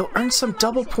then. You'll earn some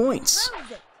double points.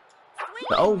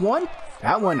 The 0-1,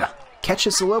 that one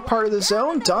catches the low part of the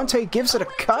zone. Dante gives it a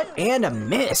cut and a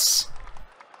miss.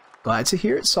 Glad to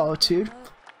hear it, Solitude.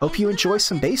 Hope you enjoy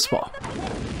some baseball.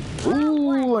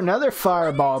 Ooh, another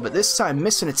fireball, but this time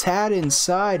missing a tad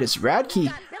inside as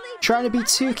Radke trying to be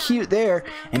too cute there,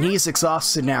 and he's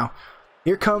exhausted now.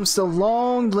 Here comes the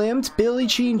long-limbed Billie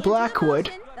Jean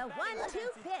Blackwood.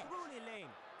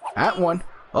 That one.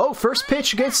 Oh, first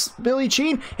pitch against Billie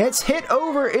Jean. It's hit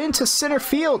over into center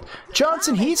field.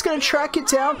 Johnson, he's going to track it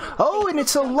down. Oh, and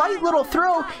it's a light little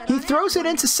throw. He throws it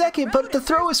into second, but the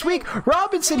throw is weak.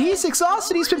 Robinson, he's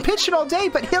exhausted. He's been pitching all day,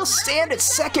 but he'll stand at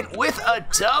second with a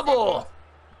double.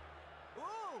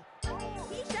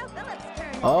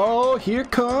 Oh, here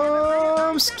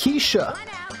comes Keisha.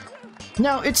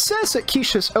 Now, it says that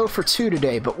Keisha's 0 for 2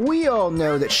 today, but we all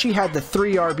know that she had the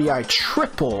 3 RBI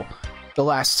triple the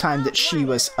last time that she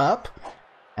was up.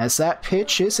 as that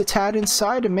pitch is a tad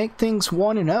inside to make things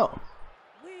 1-0.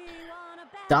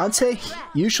 Dante,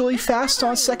 usually fast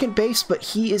on second base, but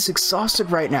he is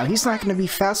exhausted right now. He's not going to be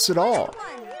fast at all.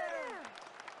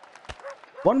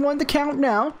 1-1 the count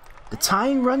now. The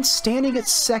tying run standing at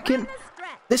second.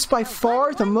 This by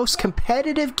far the most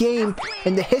competitive game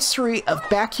in the history of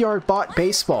Backyard Bot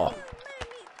baseball.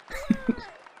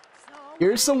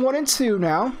 Here's the 1-2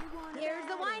 now.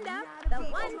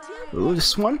 Ooh,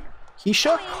 this one.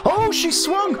 Keisha. Oh, she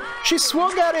swung! She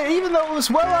swung at it even though it was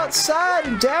well outside,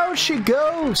 and down she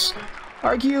goes.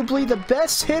 Arguably the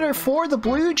best hitter for the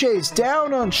Blue Jays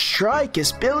down on strike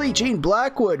as Billie Jean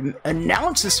Blackwood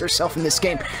announces herself in this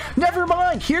game. Never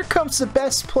mind, here comes the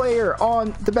best hitter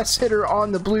on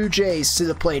the Blue Jays to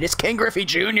the plate. It's Ken Griffey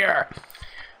Jr.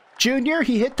 Jr.,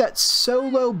 he hit that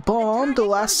solo bomb the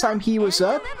last time he was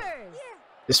up.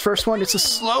 This first one, it's a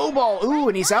slow ball. Ooh,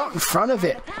 and he's out in front of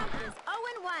it.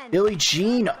 Billie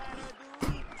Jean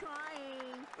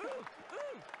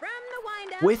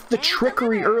with the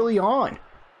trickery early on.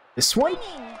 This one,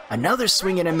 another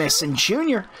swing and a miss. And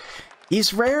Junior,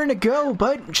 he's raring to go,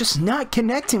 but just not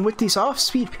connecting with these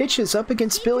off-speed pitches up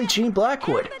against Billie Jean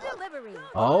Blackwood.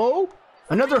 Oh,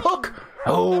 another hook.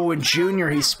 Oh, and Junior,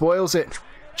 he spoils it.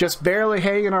 Just barely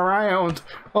hanging around.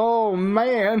 Oh,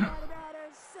 man.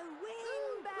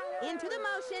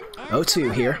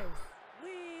 0-2 here.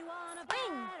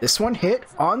 This one hit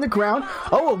on the ground.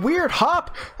 Oh, a weird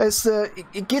hop as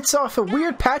it gets off a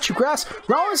weird patch of grass.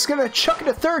 Rollins gonna chuck it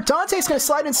to third. Dante's gonna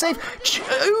slide in safe.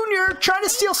 Junior trying to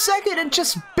steal second and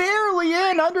just barely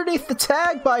in underneath the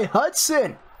tag by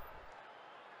Hudson.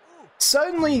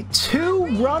 Suddenly,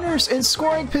 2 runners in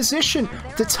scoring position.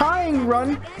 The tying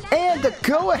run and the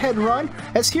go-ahead run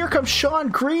as here comes Sean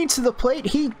Green to the plate.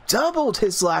 He doubled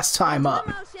his last time up.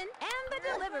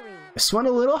 This one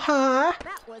a little high,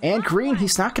 and Green,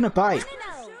 he's not going to bite.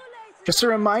 Just a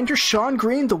reminder, Sean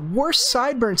Green, the worst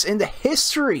sideburns in the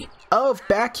history of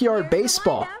backyard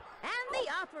baseball.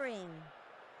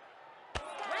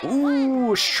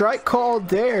 Ooh, strike called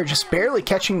there, just barely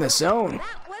catching the zone.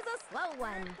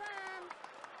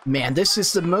 Man, this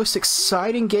is the most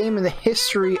exciting game in the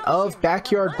history of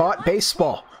backyard bot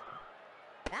baseball.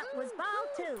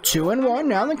 2-1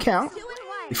 now the count.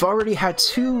 We've already had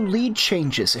 2 lead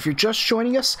changes. If you're just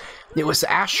joining us, it was the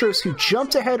Astros who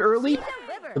jumped ahead early.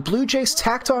 The Blue Jays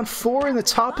tacked on 4 in the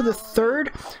top of the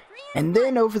 3rd. And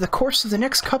then over the course of the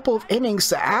next couple of innings,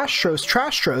 the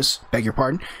Trastros, beg your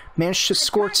pardon, managed to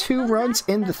score 2 runs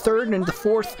in the 3rd and the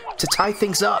 4th to tie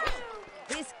things up.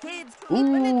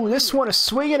 Ooh, this one a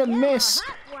swing and a miss.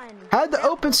 Had the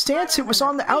open stance, it was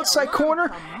on the outside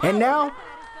corner. And now,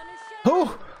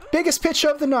 oh, biggest pitch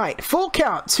of the night. Full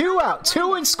count, 2 out,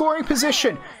 2 in scoring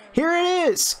position. Here it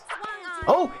is.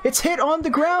 Oh, it's hit on the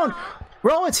ground.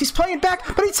 Rollins, he's playing back,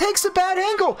 but he takes a bad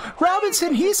angle.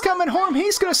 Robinson, he's coming home.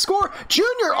 He's going to score.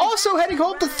 Junior also heading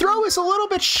home. The throw is a little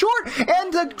bit short,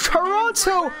 and the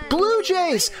Toronto Blue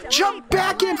Jays jump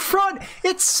back in front.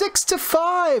 It's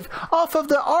 6-5 off of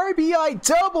the RBI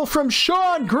double from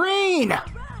Sean Green.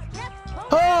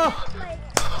 Oh,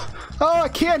 I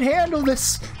can't handle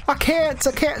this. I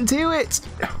can't do it.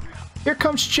 Here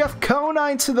comes Jeff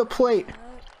Conine to the plate.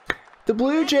 The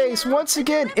Blue Jays once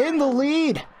again in the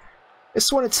lead. This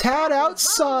one a tad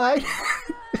outside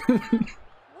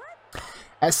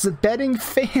as the betting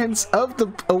fans of the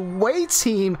away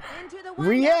team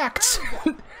react.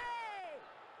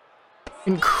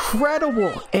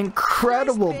 Incredible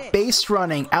base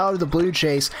running out of the Blue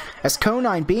Jays as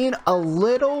Conine being a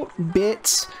little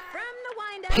bit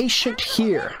patient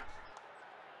here.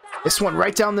 This one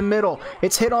right down the middle.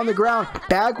 It's hit on the ground.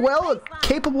 Bagwell, a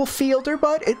capable fielder,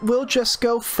 but it will just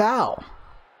go foul.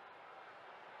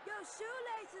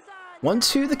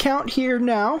 1-2 the count here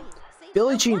now.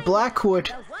 Billie Jean Blackwood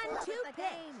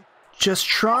just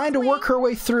trying to work her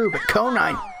way through, but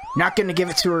Conine not going to give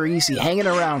it to her easy, hanging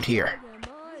around here.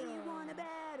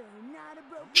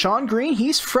 Sean Green,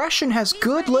 he's fresh and has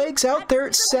good legs out there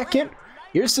at second.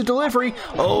 Here's the delivery.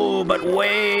 Oh, but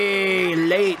way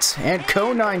late, and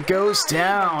Conine goes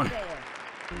down.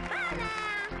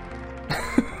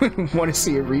 Want to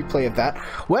see a replay of that?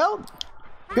 Well,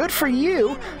 good for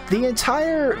you. The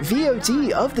entire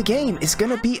VOD of the game is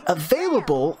going to be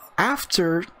available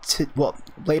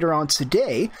later on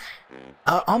today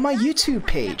on my YouTube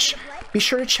page. Be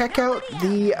sure to check out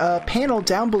the panel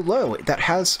down below that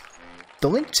has the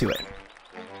link to it.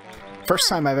 First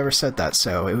time I've ever said that,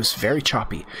 so it was very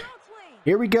choppy.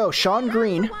 Here we go, Sean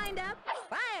Green,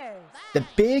 the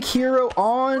big hero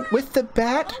on with the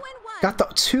bat. Got the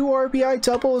 2 RBI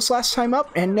doubles last time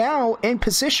up, and now in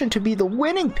position to be the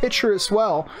winning pitcher as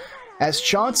well, as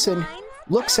Johnson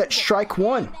looks at strike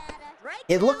one.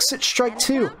 It looks at strike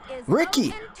two.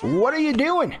 Ricky, what are you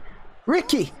doing?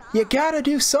 Ricky, you gotta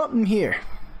do something here.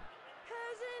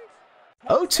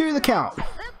 0-2 the count.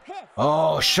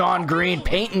 Oh, Sean Green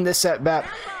painting this at bat.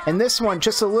 And this one,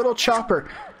 just a little chopper.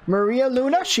 Maria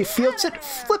Luna, she fields it,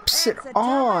 flips it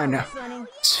on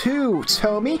to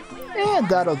Tommy, and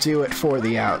that'll do it for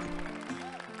the out.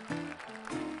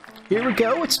 Here we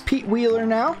go, it's Pete Wheeler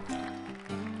now.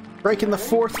 Breaking the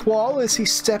fourth wall as he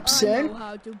steps in.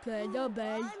 1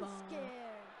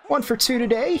 for 2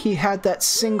 today. He had that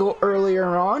single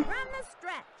earlier on.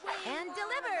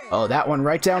 Oh, that one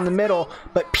right down the middle.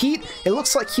 But Pete, it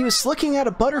looks like he was looking at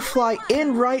a butterfly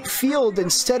in right field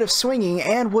instead of swinging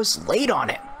and was late on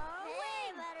it.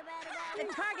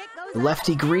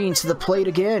 Lefty Green to the plate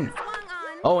again.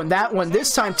 Oh, and that one,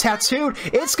 this time tattooed.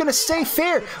 It's going to stay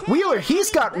fair. Wheeler,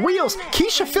 he's got wheels.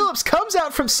 Keisha Phillips comes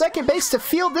out from second base to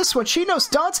field this one. She knows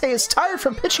Dante is tired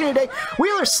from pitching today.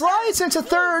 Wheeler slides into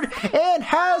third and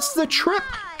has the triple.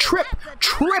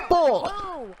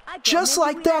 Just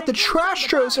like that, the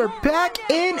Trastros are back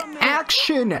in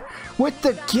action with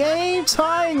the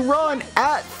game-tying run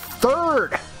at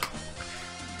third.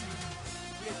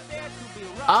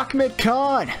 Ahmed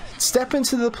Khan stepping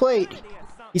to the plate.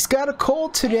 He's got a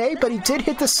cold today, but he did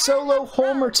hit the solo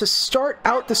homer to start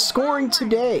out the scoring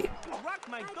today.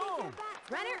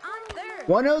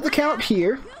 1-0 the count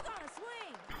here.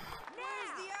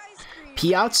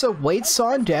 Piazza waits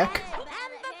on deck.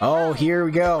 Oh, here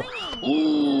we go.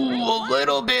 Ooh, a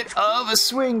little bit of a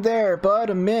swing there, but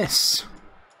a miss.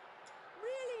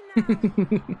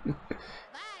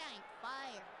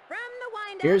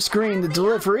 Here's Green, the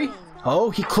delivery.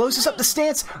 Oh, he closes up the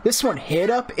stance. This one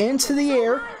hit up into the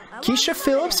air. Keisha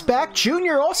Phillips back.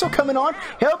 Junior also coming on.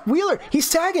 Help Wheeler. He's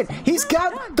tagging. He's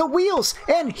got the wheels,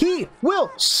 and he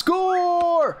will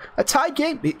score. A tied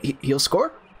game. He'll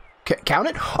score. Count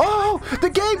it. Oh, the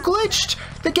game glitched.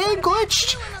 The game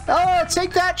glitched. Oh,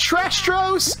 take that,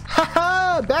 Trastros.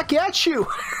 Haha, back at you.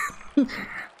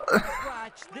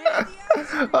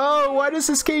 Oh, why does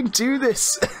this game do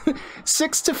this?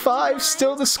 6-5,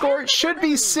 still the score. It should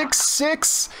be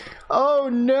 6-6. Oh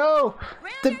no,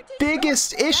 the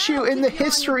biggest issue in the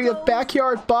history of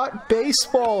Backyard Bot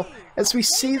Baseball as we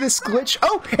see this glitch.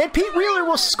 Oh, and Pete Wheeler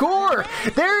will score.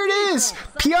 There it is.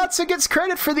 Piazza gets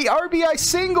credit for the RBI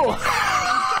single.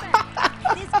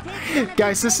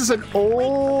 Guys, this is an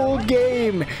old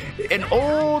game. An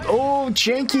old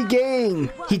janky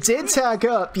game. He did tag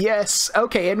up, yes.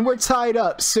 Okay, and we're tied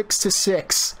up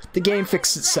 6-6. The game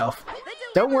fixed itself.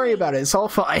 Don't worry about it. It's all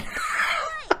fine.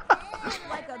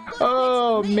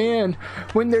 Oh, man.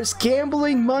 When there's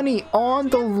gambling money on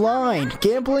the line,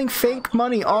 gambling fake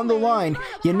money on the line,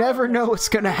 you never know what's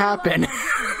going to happen.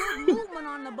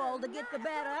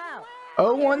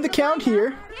 0-1 the count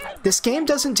here. This game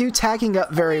doesn't do tagging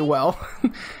up very well.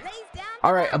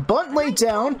 Alright, a bunt laid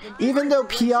down, even though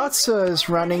Piazza is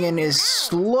running and is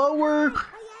slower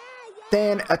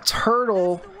than a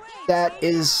turtle that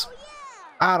is,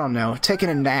 I don't know, taking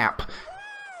a nap.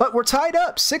 But we're tied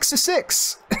up,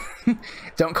 6-6.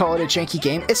 Don't call it a janky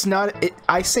game. It's not,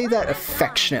 I say that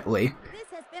affectionately.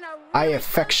 I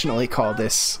affectionately call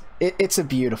this, it's a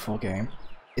beautiful game.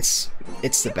 It's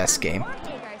the best game.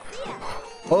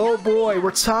 Oh boy,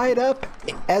 we're tied up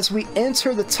as we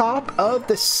enter the top of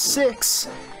the 6th.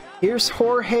 Here's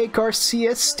Jorge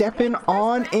Garcia stepping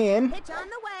on in.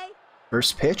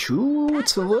 First pitch, ooh,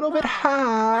 it's a little bit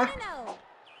high.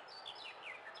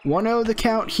 1-0 the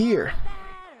count here.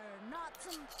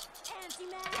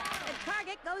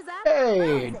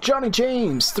 Hey, Johnny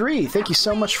James 3, thank you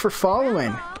so much for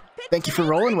following. Thank you for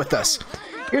rolling with us.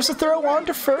 Here's a throw on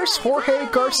to first. Jorge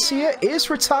Garcia is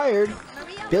retired.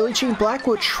 Billie Jean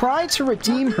Blackwood trying to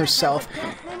redeem herself.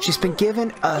 She's been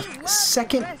given a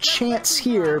second chance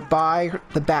here by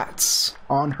the bats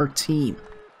on her team.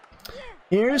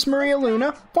 Here's Maria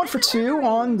Luna. 1 for 2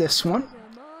 on this one.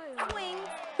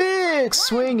 Big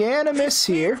swing and a miss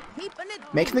here.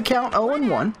 Making the count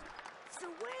 0-1.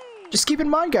 Just keep in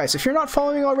mind, guys, if you're not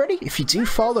following already, if you do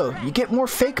follow, you get more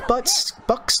fake bucks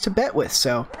to bet with,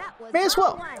 so may as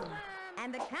well.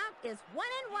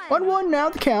 1-1 now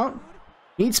the count.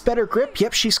 Needs better grip.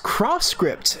 Yep, she's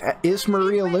cross-gripped, is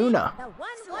Maria Luna.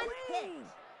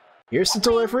 Here's the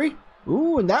delivery.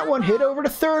 Ooh, and that one hit over to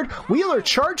third. Wheeler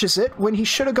charges it when he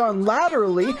should have gone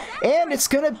laterally, and it's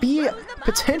going to be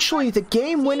potentially the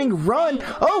game-winning run.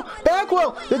 Oh,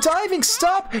 Bagwell, the diving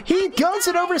stop. He guns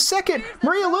it over to second.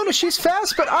 Maria Luna, she's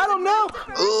fast, but I don't know.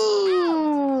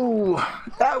 Ooh,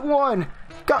 that one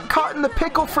got caught in the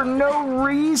pickle for no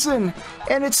reason,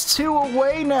 and it's 2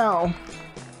 away now.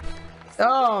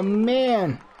 Oh,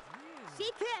 man.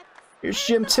 Here's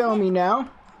Jim Thome now.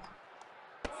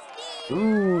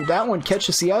 Ooh, that one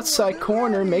catches the outside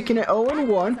corner, making it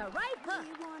 0-1.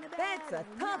 That's a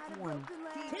tough one.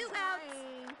 2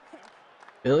 outs.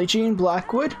 Billie Jean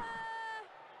Blackwood.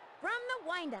 From the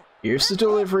windup. Here's the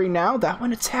delivery now. That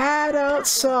one a tad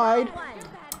outside.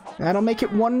 That'll make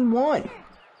it 1-1.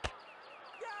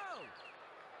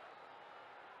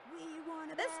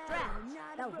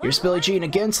 Here's Billie Jean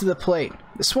again to the plate.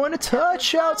 This one a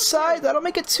touch outside. That'll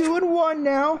make it 2-1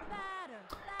 now.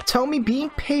 Thome being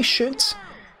patient,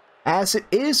 as it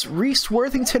is Reese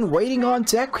Worthington waiting on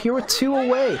deck here with 2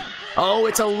 away. Oh,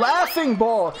 it's a laughing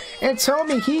ball, and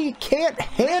Thome, he can't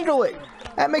handle it.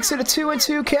 That makes it a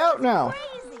 2-2 count now.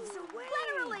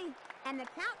 Literally. And the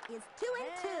count is 2-2.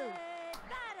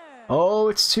 Oh,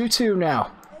 it's 2-2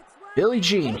 now. Billie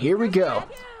Jean, here we go.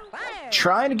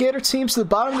 Trying to get her team to the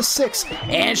bottom of the 6th,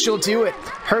 and she'll do it.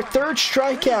 Her 3rd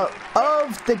strikeout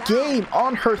of the game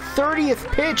on her 30th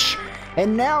pitch.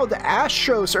 And now the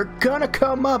Astros are gonna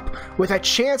come up with a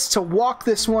chance to walk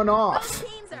this one off.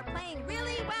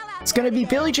 It's gonna be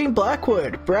Billie Jean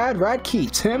Blackwood, Brad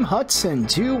Radke, Tim Hudson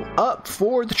due up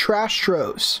for the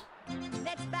Trastros.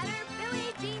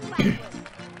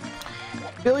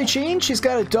 Billie Jean, she's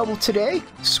got a double today,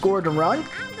 scored a run.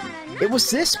 It was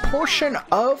this portion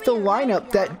of the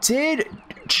lineup that did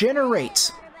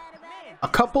generate a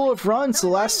couple of runs the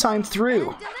last time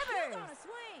through.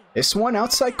 This one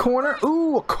outside corner.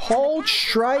 Ooh, a called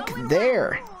strike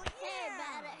there.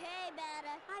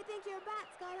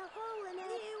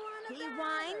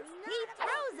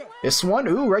 This one,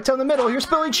 ooh, right down the middle. Here's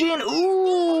Billie Jean.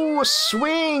 Ooh, a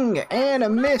swing and a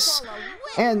miss.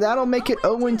 And that'll make it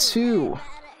 0-2.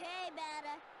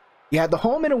 Yeah, the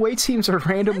home and away teams are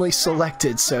randomly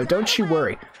selected, so don't you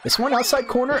worry. This one outside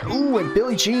corner. Ooh, and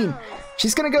Billie Jean,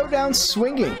 she's going to go down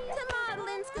swinging.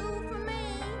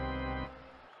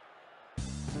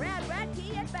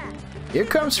 Here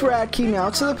comes Radke now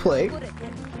to the plate.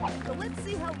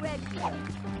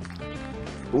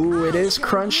 Ooh, it is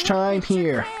crunch time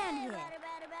here.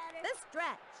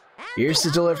 Here's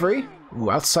the delivery.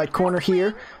 Ooh, outside corner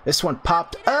here. This one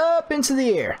popped up into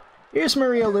the air. Here's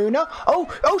Maria Luna.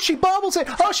 Oh, she bobbles it.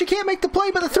 Oh, she can't make the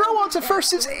play, but the throw on to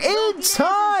first is in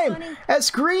time.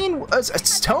 As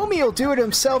Thome will do it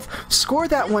himself. Score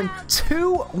that one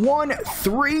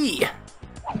 2-1-3.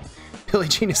 Billie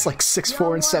Jean is like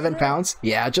 6'4" and 7 pounds.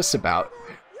 Yeah, just about.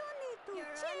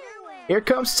 Here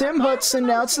comes Tim Hudson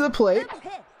now to the plate.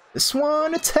 This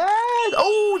one a tag.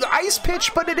 Oh, the ice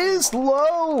pitch, but it is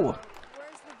low.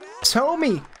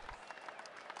 Thome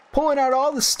pulling out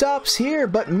all the stops here,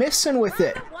 but missing with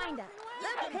it.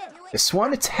 This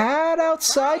one a tad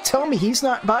outside. Thome, he's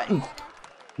not biting.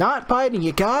 Not biting.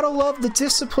 You gotta love the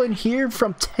discipline here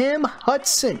from Tim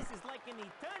Hudson.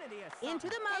 Into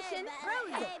the motion.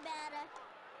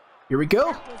 Here we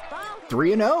go.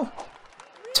 3-0.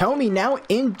 Thome now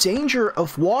in danger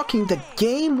of walking the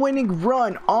game-winning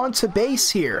run onto base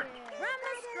here.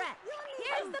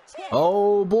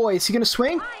 Oh boy, is he gonna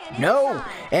swing? No,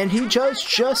 and he does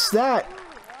just that.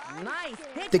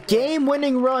 The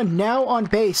game-winning run now on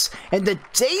base, and the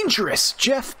dangerous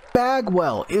Jeff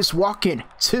Bagwell is walking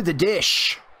to the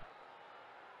dish.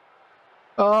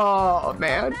 Oh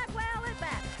man.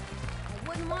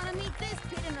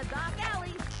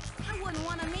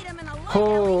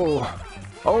 Oh,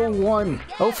 0-1.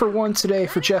 0 for 1 today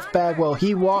for Jeff Bagwell.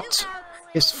 He walked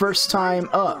his first time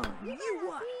up.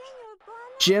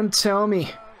 Jim Thome,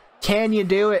 can you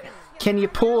do it? Can you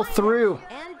pull through?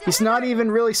 He's not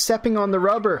even really stepping on the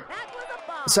rubber.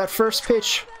 It's that first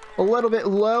pitch a little bit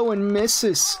low and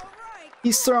misses.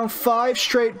 He's thrown 5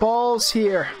 straight balls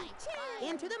here.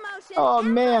 Oh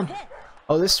man.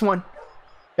 Oh, this one.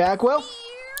 Bagwell,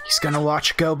 he's gonna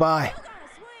watch it go by.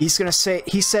 He's gonna say,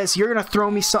 he says, you're gonna throw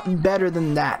me something better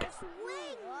than that.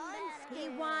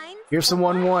 Here's the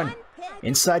 1-1.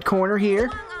 Inside corner here.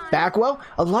 Bagwell,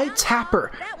 a light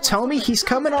tapper. Thome, he's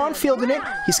coming on, fielding it.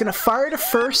 He's gonna fire to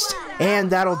first, and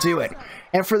that'll do it.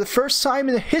 And for the first time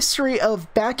in the history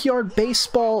of backyard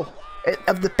baseball,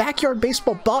 of the Backyard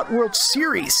Baseball Bot World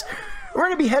Series, we're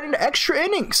gonna be heading to extra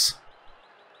innings.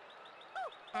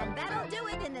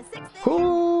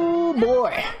 Oh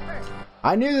boy.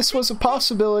 I knew this was a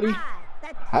possibility.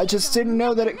 I just didn't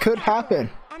know that it could happen.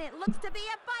 And it looks to be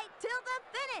a fight till the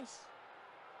finish.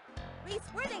 Reese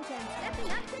Worthington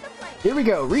stepping up to the plate. Here we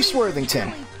go, Reese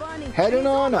Worthington. Heading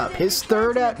on up, his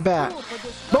 3rd at bat.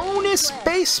 Bonus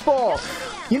baseball!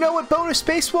 You know what bonus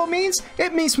baseball means?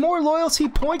 It means more loyalty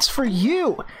points for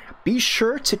you. Be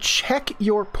sure to check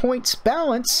your points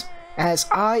balance, as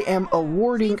I am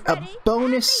awarding a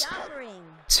bonus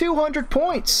 200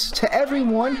 points to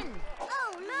everyone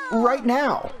right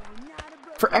now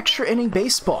for extra inning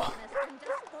baseball.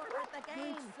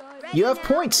 You have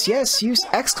points, yes. Use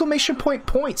exclamation point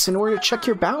points in order to check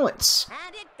your balance.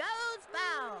 And it goes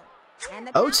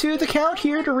foul. 0-2 the count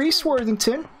here to Reese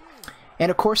Worthington. And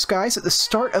of course, guys, at the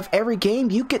start of every game,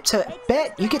 you get to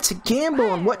bet, you get to gamble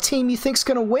on what team you think's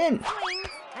gonna win.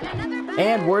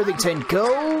 And Worthington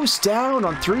goes down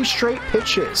on 3 straight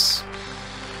pitches.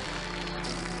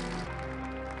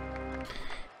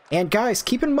 And guys,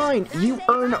 keep in mind, you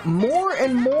earn more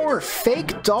and more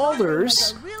fake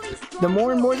dollars the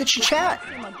more and more that you chat.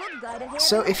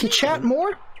 So if you chat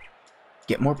more,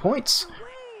 get more points.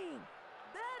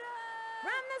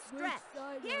 From the stretch,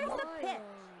 here's the pitch.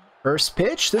 First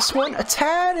pitch, this one a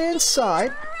tad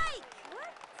inside.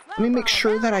 Let me make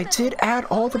sure that I did add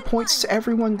all the points to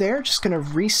everyone there. Just gonna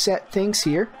reset things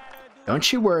here.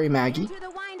 Don't you worry, Maggie. To the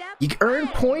windup. You earn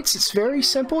points, it's very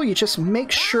simple. You just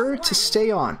make sure to stay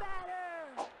on.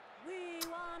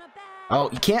 Oh,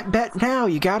 you can't bet now.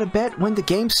 You gotta bet when the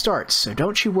game starts, so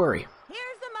don't you worry.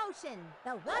 Here's the motion.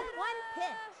 The 1-1 pitch.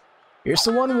 Here's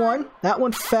the 1-1. That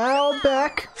one fouled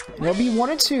back. It'll be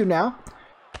 1-2 now.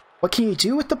 What can you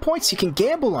do with the points? You can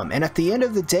gamble them, and at the end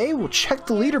of the day, we'll check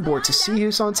the leaderboard to see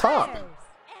who's on top.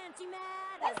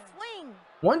 The swing.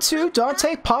 1-2,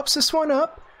 Dante pops this one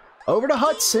up. Over to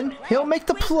Hudson. He'll make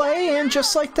the play, and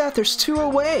just like that, there's 2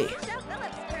 away. Joe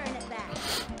Phillips turning it back.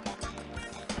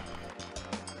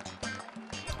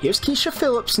 Here's Keisha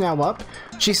Phillips now up.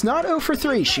 She's not 0 for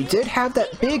 3. She did have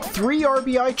that big 3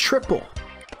 RBI triple,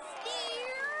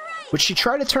 which she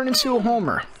tried to turn into a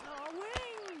homer.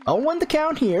 0-1 the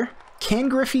count here. Ken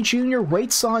Griffey Jr.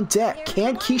 waits on deck.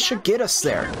 Can Keisha get us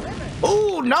there?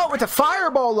 Oh, not with a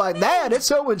fireball like that. It's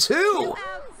 0-2.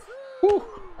 Whoo,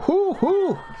 whoo,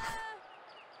 whoo.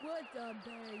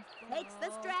 Takes the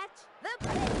stretch. The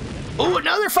pitch. Oh,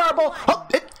 another fireball. Oh,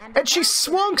 and she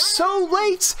swung so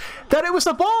late that it was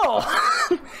a ball.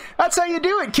 That's how you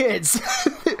do it, kids.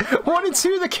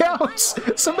 1-2 the counts.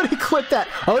 Somebody clip that.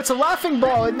 Oh, it's a laughing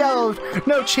ball. And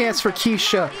no chance for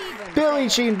Keisha. Billie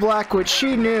Jean Blackwood,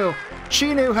 she knew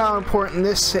how important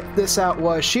this out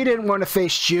was. She didn't want to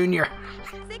face Junior.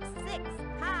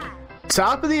 6-6 tie.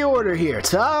 Top of the order here.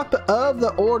 Top of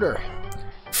the order.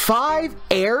 5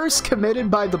 errors committed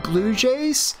by the Blue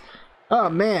Jays. Oh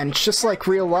man, it's just like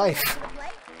real life.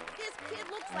 This kid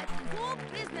looks like cool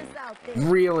business out there.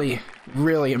 Really,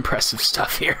 really impressive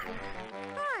stuff here.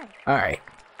 Hi. Alright.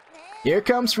 Here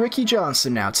comes Ricky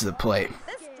Johnson now to the plate.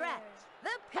 The stretch. The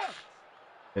pitch.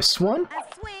 This one.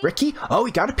 A swing. Ricky, oh,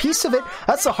 he got a piece of it.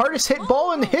 That's the hardest hit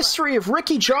ball in the history of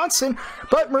Ricky Johnson.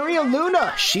 But Maria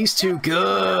Luna, she's too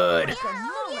good.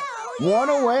 Yo, 1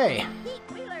 away.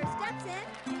 Pete Wheeler steps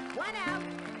in. 1 out.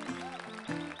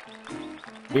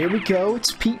 Here we go.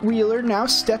 It's Pete Wheeler now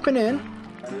stepping in.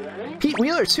 Pete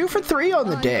Wheeler 2 for 3 on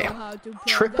the day.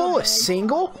 Triple, a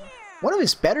single. One of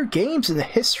his better games in the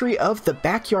history of the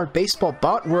Backyard Baseball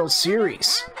Bot World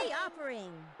Series. The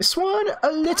offering. This one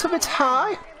a little bit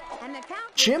high. And the count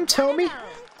is Jim 1 Tomey out.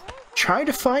 trying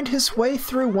to find his way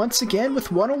through once again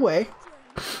with 1 away.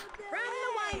 From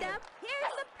the windup,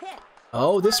 here's the pitch.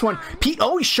 Oh, this one. Pete,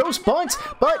 oh, he shows bunt,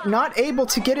 but not able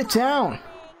to get it down.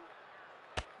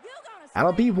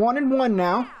 That'll be 1-1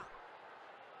 now.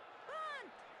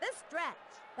 The stretch.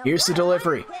 Here's the 1-1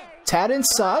 delivery. pitch. Tad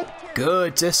inside.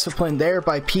 Good discipline there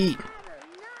by Pete.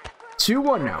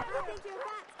 2-1 now.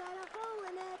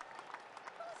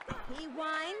 He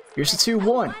winds. Here's the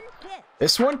 2-1.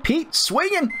 This one, Pete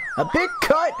swinging. A big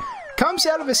cut. Comes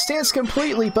out of his stance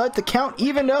completely, but the count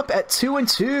evened up at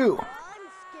 2-2.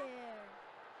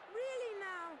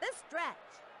 The stretch.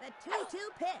 The 2-2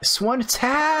 pitch. This one, a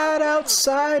tad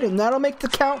outside, and that'll make the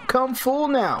count come full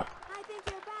now.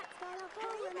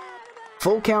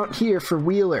 Full count here for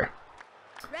Wheeler.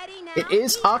 Ready now. It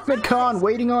is Ahmed Khan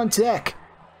waiting on deck.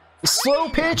 The slow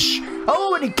pitch.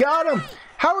 Oh, and he got him.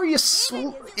 How are you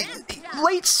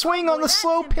late swing on the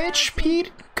slow pitch,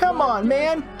 Pete? Come on,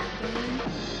 man.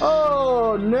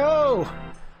 Oh, no.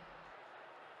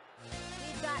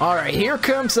 All right, here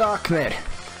comes Ahmed.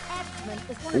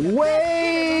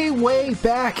 Way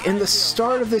back in the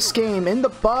start of this game, in the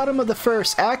bottom of the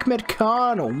first, Ahmed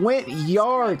Khan went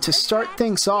yard to start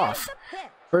things off.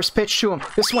 First pitch to him.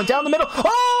 This one down the middle.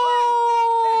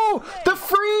 Oh! The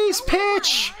freeze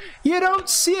pitch! You don't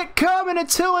see it coming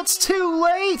until it's too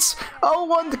late.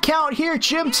 0-1 the count here.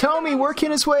 Jim Tomey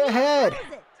working his way ahead.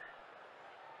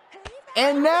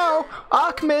 And now,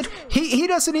 Ahmed, he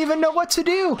doesn't even know what to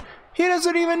do. He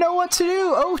doesn't even know what to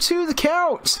do. 0-2 the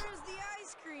count.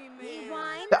 He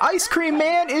winds. The ice cream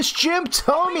man is Jim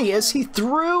Thome as he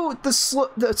threw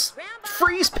the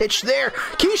freeze pitch there.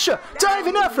 Keisha,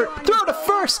 diving effort, throw to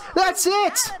first. That's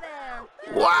it.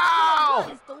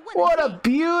 Wow! What a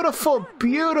beautiful,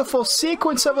 beautiful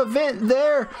sequence of event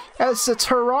there as the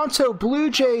Toronto Blue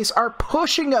Jays are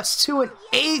pushing us to an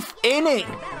 8th inning.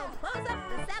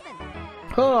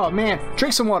 Oh man,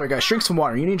 drink some water, guys. Drink some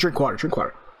water. You need to drink water. Drink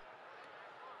water.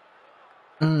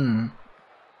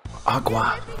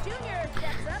 Agua.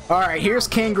 Alright, here's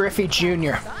Ken Griffey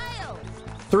Jr.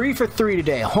 3 for 3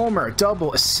 today. A homer, a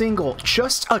double, a single.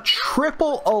 Just a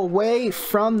triple away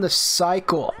from the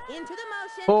cycle.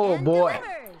 Oh boy.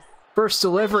 First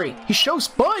delivery. He shows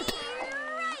bunt.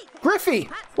 Griffey,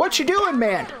 what you doing,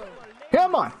 man?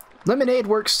 Come on. Lemonade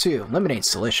works too. Lemonade's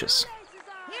delicious.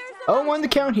 0-1 the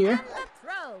count here.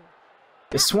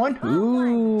 This one,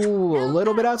 ooh, a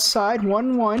little bit outside.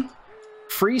 1-1.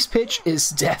 Freeze pitch is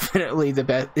definitely the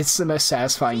best. It's the most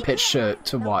satisfying pitch to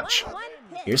watch.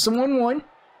 Here's the 1-1.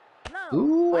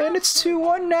 Ooh, and it's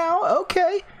 2-1 now.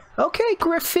 Okay. Okay,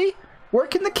 Griffey.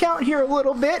 Working the count here a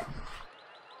little bit.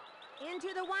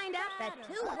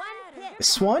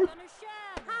 This one.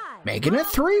 Making it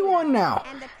 3-1 now.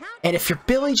 And if you're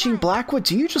Billie Jean Blackwood,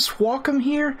 do you just walk him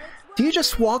here? Do you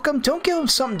just walk him? Don't give him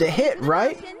something to hit,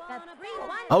 right?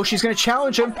 Oh, she's going to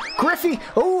challenge him. Griffey,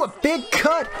 oh, a big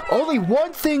cut. Only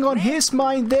one thing on his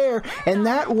mind there, and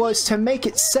that was to make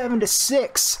it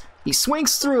 7-6. He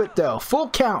swings through it, though. Full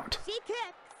count.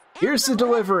 Here's the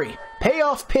delivery.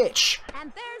 Payoff pitch.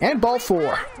 And ball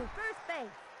 4.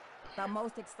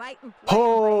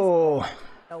 Oh.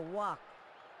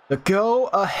 The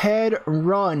go-ahead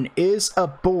run is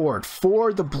aboard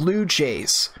for the Blue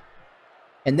Jays.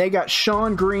 And they got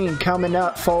Shawn Green coming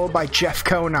up, followed by Jeff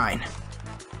Conine.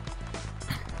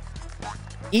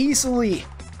 Easily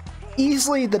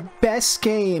the best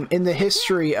game in the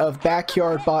history of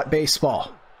backyard bot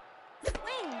baseball.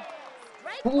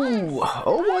 Ooh,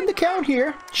 0-1 the count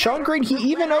here. Shawn Green, he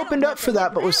even opened up for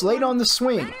that, but was late on the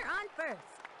swing.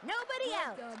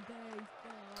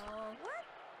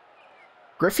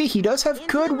 Griffey, he does have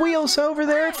good wheels over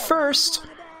there at first.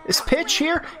 This pitch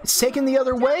here, it's taken the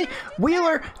other way.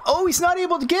 Wheeler, oh, he's not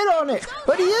able to get on it.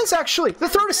 But he is actually. The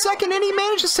throw to second, and he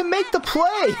manages to make the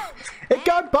play. It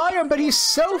got by him, but he's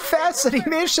so fast that he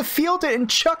managed to field it and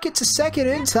chuck it to second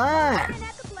in time.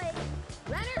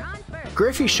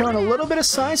 Griffey showing a little bit of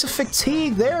signs of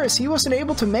fatigue there as he wasn't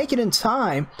able to make it in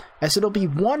time, as it'll be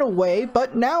 1 away,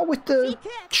 but now with the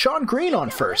Shawn Green on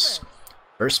first.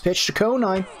 First pitch to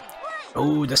Conine.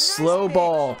 Oh, the slow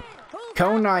ball.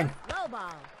 Conine.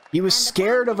 He was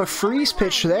scared of a freeze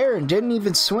pitch there and didn't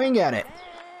even swing at it.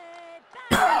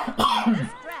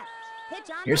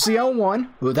 Here's the 0-1.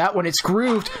 Ooh, that one, it's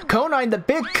grooved. Conine, the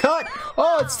big cut.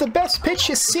 Oh, it's the best pitch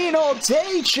you've seen all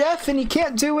day, Jeff, and you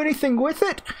can't do anything with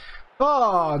it?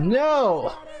 Oh,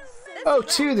 no.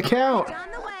 0-2 the count.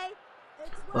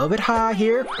 A little bit high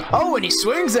here. Oh, and he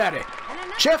swings at it.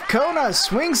 Jeff Conine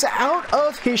swings out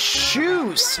of his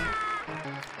shoes.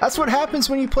 That's what happens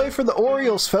when you play for the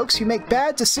Orioles, folks. You make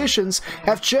bad decisions.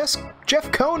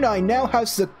 Jeff Conine now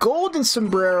has the golden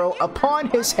sombrero upon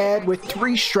his head with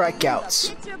 3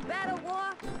 strikeouts.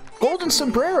 Golden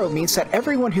sombrero means that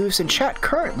everyone who's in chat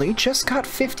currently just got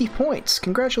 50 points.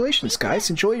 Congratulations,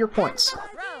 guys. Enjoy your points.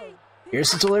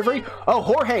 Here's the delivery. Oh,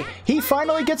 Jorge, he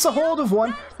finally gets a hold of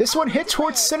one. This one hit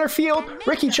towards center field.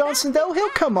 Ricky Johnson, though, he'll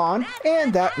come on,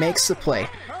 and that makes the play.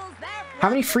 How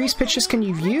many freeze pitches can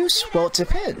you use? Well, it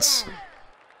depends.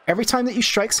 Every time that you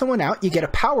strike someone out, you get a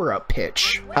power-up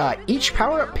pitch. Each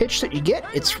power-up pitch that you get,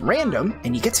 it's random,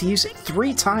 and you get to use it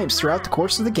 3 times throughout the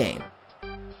course of the game.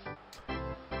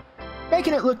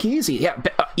 Making it look easy. Yeah,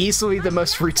 easily the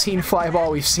most routine fly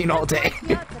ball we've seen all day.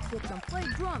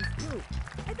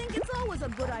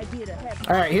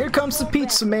 Alright, here comes the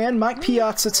pizza man, Mike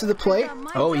Piazza to the plate.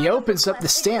 Oh, he opens up the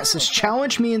stance, says,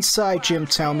 challenge me inside, Jim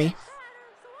Thome.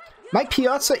 Mike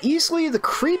Piazza, easily the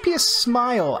creepiest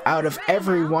smile out of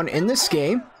everyone in this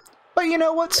game. But you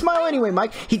know what? Smile anyway,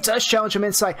 Mike. He does challenge him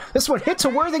inside. This one hit to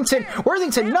Worthington.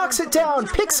 Worthington knocks it down,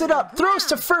 picks it up, throws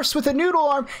to first with a noodle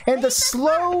arm, and the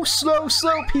slow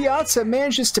Piazza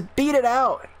manages to beat it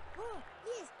out.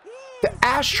 The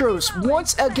Astros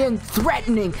once again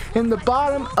threatening in the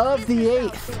bottom of the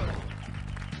 8th.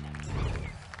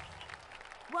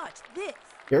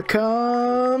 Here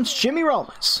comes Jimmy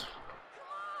Rollins.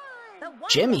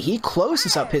 Jimmy, he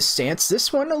closes up his stance.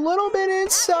 This one a little bit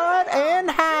inside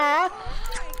and high.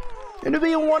 It'll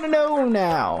be a 1-0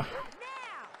 now.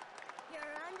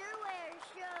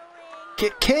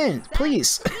 Ken,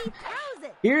 please.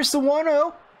 Here's the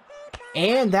 1-0.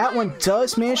 And that one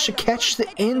does manage to catch the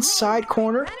inside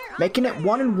corner, making it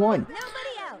 1-1.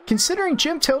 Considering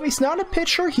Jim Toby's not a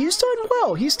pitcher, he's done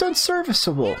well. He's done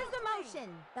serviceable.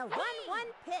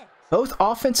 Both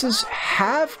offenses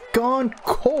have gone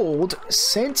cold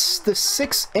since the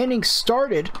 6th inning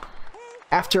started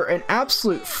after an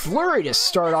absolute flurry to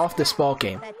start off this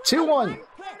ballgame. 2-1.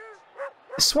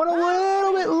 This one a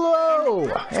little bit low,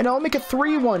 and I'll make it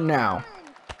 3-1 now.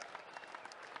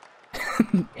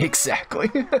 Exactly.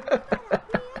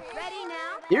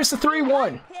 Here's the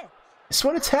 3-1. This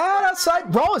one a tad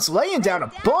outside. Rollins laying down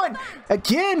a bunt.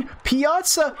 Again,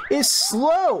 Piazza is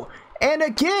slow. And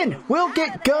again, will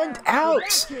get gunned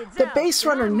out. The base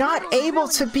runner not able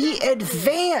to be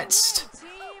advanced.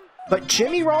 But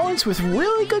Jimmy Rollins with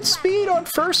really good speed on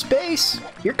first base.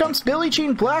 Here comes Billie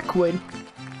Jean Blackwood.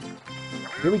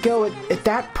 Here we go at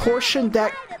that portion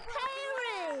that...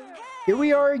 Here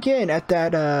we are again at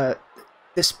that,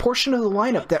 this portion of the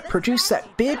lineup that produced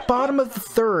that big bottom of the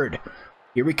 3rd.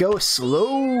 Here we go, a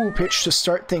slow pitch to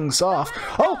start things off.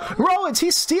 Oh, Rollins,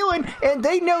 he's stealing, and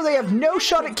they know they have no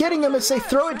shot at getting him as they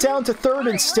throw it down to 3rd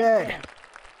instead.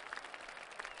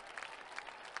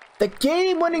 The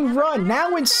game-winning run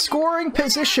now in scoring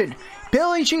position.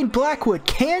 Billie Jean Blackwood,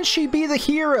 can she be the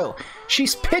hero?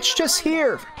 She's pitched us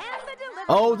here.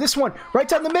 Oh, this one, right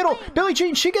down the middle. Billie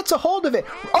Jean, she gets a hold of it.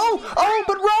 Oh,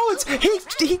 but Rollins,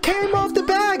 he came off the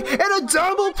bag, and a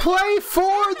double play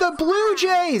for the Blue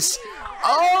Jays.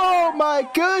 Oh my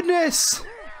goodness.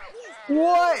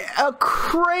 What a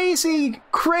crazy,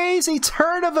 crazy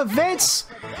turn of events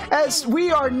as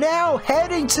we are now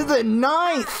heading to the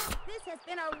 9th.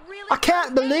 I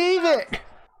can't believe it.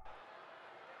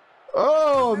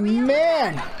 Oh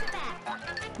man.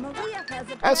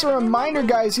 As a reminder,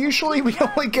 guys, usually we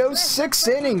only go 6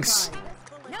 innings.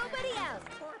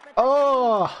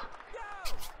 Oh,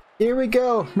 here we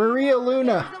go. Maria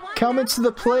Luna coming to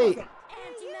the plate.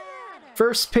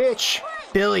 First pitch,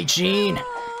 Billie Jean.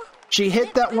 She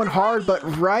hit that one hard, but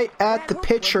right at the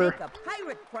pitcher.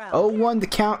 0-1 the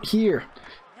count here.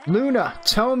 Luna,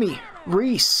 Tomey,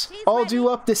 Reese, all due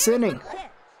up this inning.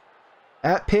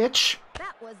 That pitch,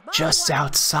 just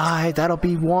outside. That'll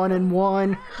be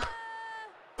 1-1.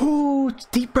 Ooh,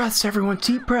 deep breaths, everyone.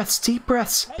 Deep breaths, deep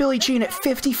breaths. Billie Jean at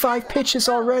 55 pitches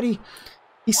already.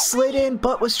 He slid in,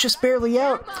 but was just barely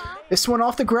out. This one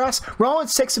off the grass.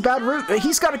 Rollins takes a bad route.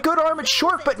 He's got a good arm at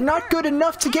short, but not good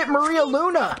enough to get Maria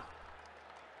Luna.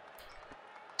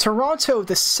 Toronto,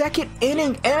 the 2nd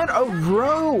inning in a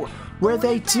row where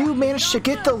they do manage to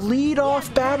get the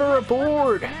leadoff batter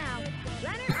aboard.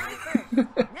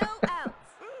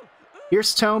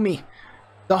 Here's Tomey,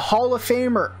 the Hall of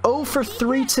Famer, 0 for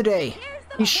 3 today.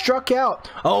 He struck out.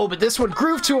 Oh, but this one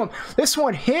grooved to him. This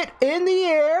one hit in the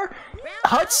air.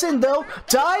 Hudson, though,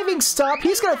 diving stop.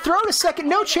 He's going to throw to second.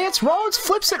 No chance. Rollins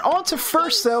flips it onto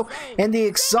first, though. And the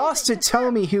exhausted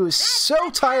Tomey, who is so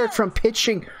tired from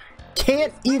pitching,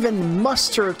 can't even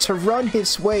muster to run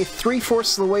his way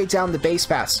 3/4 of the way down the base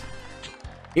pass.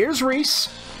 Here's Reese.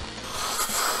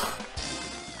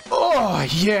 Oh,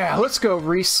 yeah. Let's go,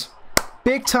 Reese.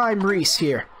 Big time Reese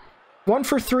here. 1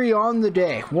 for 3 on the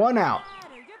day. 1 out.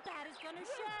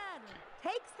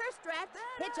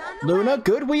 Luna,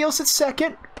 good wheels at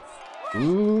second.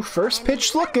 Ooh, first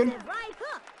pitch looking.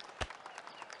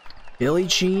 Billie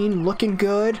Jean looking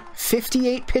good.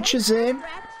 58 pitches in.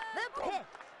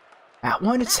 That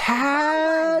one, it's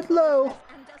tad low.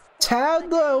 Tad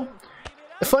low.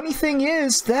 The funny thing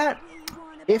is that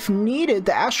if needed,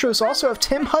 the Astros also have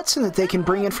Tim Hudson that they can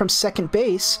bring in from second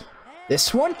base.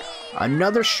 This one,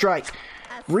 another strike.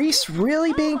 Reese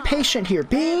really being patient here,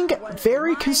 being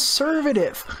very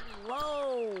conservative.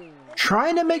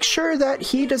 Trying to make sure that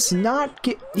he does not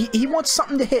get... He wants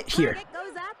something to hit here.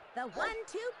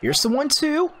 Here's the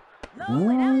 1-2.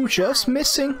 Ooh, just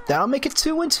missing. That'll make it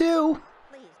 2-2.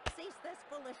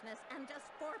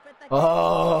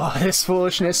 Oh, this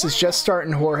foolishness is just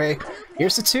starting, Jorge.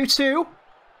 Here's the 2-2.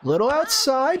 Little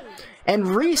outside.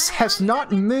 And Reese has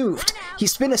not moved.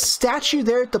 He's been a statue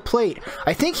there at the plate.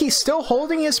 I think he's still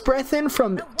holding his breath in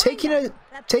from taking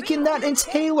that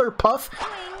inhaler puff.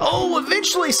 Oh,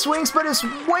 eventually swings, but is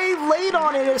way late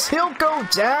on it as he'll go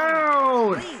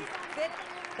down.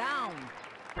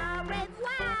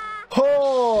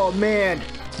 Oh, man.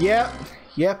 Yep.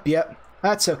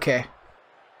 That's okay.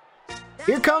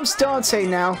 Here comes Dante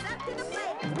now.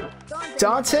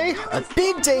 Dante, a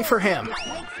big day for him.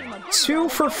 2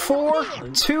 for 4,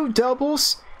 2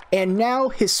 doubles, and now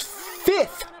his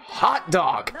 5th hot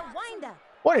dog.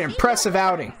 What an impressive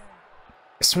outing.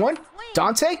 This one,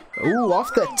 Dante, ooh,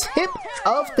 off the tip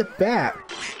of the bat.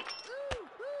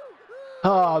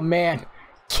 Oh man,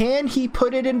 Can he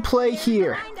put it in play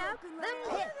here?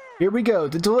 Here we go,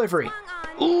 the delivery.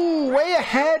 Ooh, way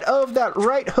ahead of that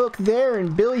right hook there,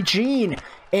 and Billie Jean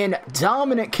in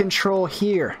dominant control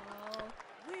here.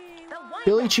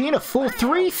 Billie Jean a full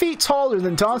 3 feet taller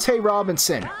than Dante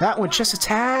Robinson. That one just a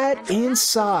tad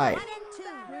inside.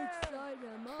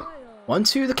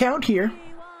 1-2 the count here.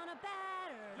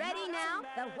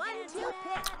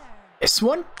 This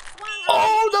one.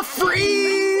 Oh, the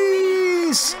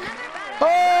freeze!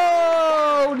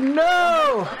 Oh,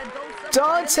 no!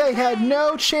 Dante had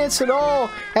no chance at all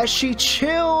as she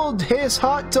chilled his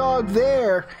hot dog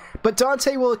there. But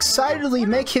Dante will excitedly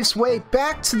make his way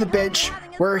back to the bench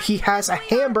where he has a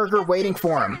hamburger waiting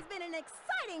for him.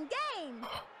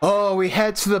 Oh, we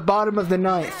head to the bottom of the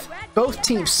 9th. Both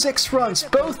teams 6 runs,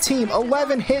 both team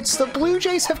 11 hits. The Blue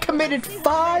Jays have committed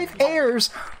 5 errors,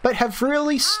 but have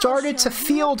really started to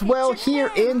field well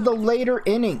here in the later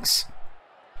innings.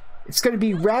 It's going to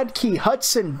be Radke,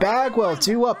 Hudson, Bagwell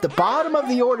due up. The bottom of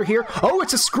the order here. Oh,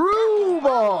 it's a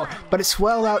screwball, but it's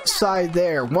well outside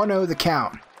there. 1-0 the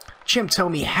count. Jim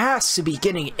Thome has to be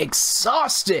getting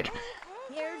exhausted.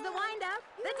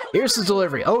 Here's the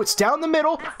delivery. Oh, it's down the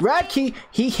middle. Radke,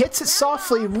 he hits it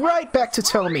softly right back to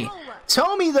Thome.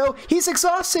 Thome, though, he's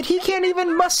exhausted. He can't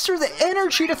even muster the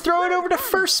energy to throw it over to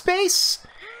first base.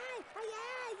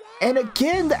 And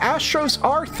again, the Astros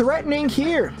are threatening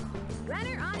here.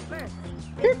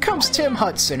 Here comes Tim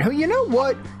Hudson, who, you know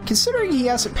what, considering he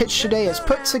hasn't pitched today, has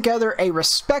put together a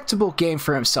respectable game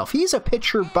for himself. He's a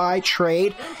pitcher by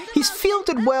trade. He's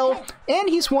fielded well, and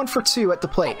he's 1 for 2 at the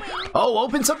plate. Oh,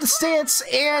 opens up the stance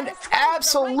and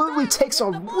absolutely takes a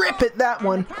rip at that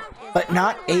one, but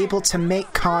not able to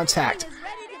make contact.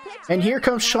 And here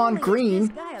comes Sean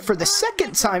Green for the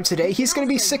 2nd time today. He's going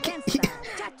to be sick.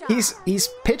 He's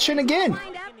pitching again.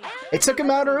 It took him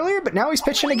out earlier, but now he's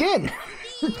pitching again.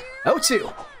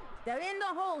 0-2. They're in the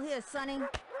hole here, Sonny.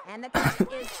 And the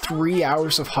 3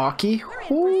 hours of hockey.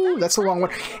 Ooh, that's a long one.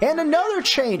 And another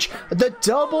change. The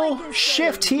double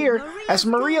shift here as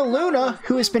Maria Luna,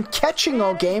 who has been catching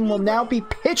all game, will now be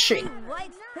pitching.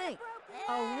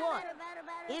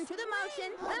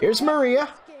 Here's Maria.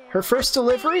 Her first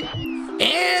delivery.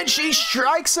 And she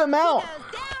strikes him out.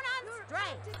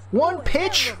 1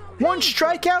 pitch, 1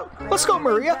 strikeout. Let's go,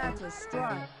 Maria.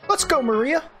 Let's go,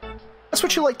 Maria. That's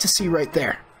what you like to see right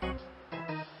there.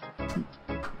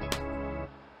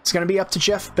 It's going to be up to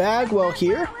Jeff Bagwell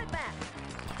here.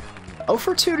 0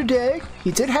 for 2 today.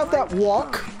 He did have that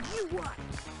walk.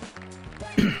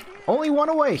 Only 1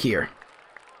 away here.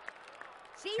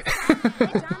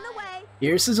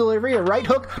 Here's the delivery, a right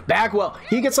hook. Bagwell,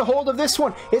 he gets a hold of this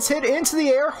one. It's hit into the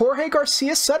air. Jorge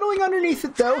Garcia settling underneath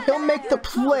it, though. He'll make the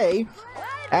play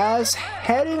as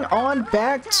heading on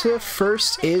back to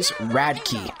first is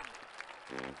Radke.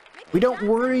 We don't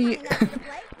worry.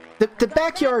 The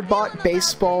Backyard Bot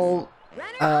Baseball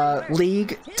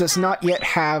League does not yet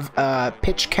have a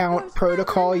pitch count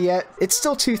protocol yet. It's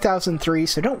still 2003,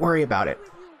 so don't worry about it.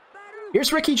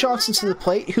 Here's Ricky Johnson to the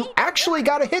plate, who actually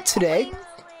got a hit today.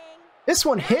 This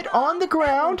one hit on the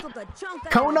ground.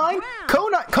 Conine,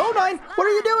 what are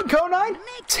you doing, Conine?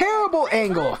 Terrible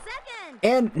angle.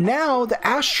 And now the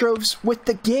Astros with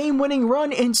the game-winning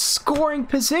run in scoring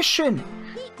position.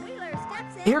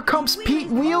 Here comes Pete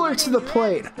Wheeler to the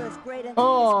plate.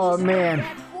 Oh, man.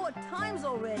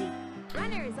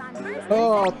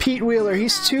 Oh, Pete Wheeler,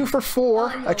 he's 2 for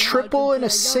 4, a triple and a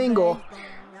single.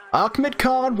 Ahmed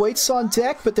Khan waits on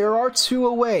deck, but there are 2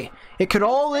 away. It could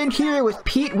all end here with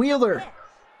Pete Wheeler.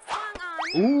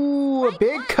 Ooh, a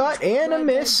big cut and a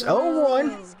miss.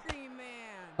 0-1.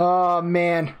 Oh,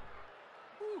 man.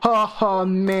 Oh,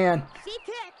 man.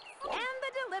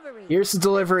 Here's the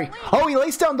delivery. Oh, he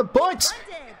lays down the bunt.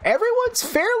 Everyone's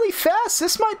fairly fast.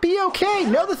 This might be okay.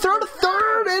 No, the throw to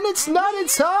third, and it's not in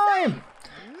time.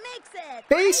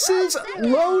 Bases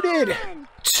loaded.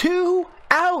 2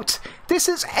 out. This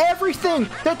is everything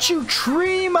that you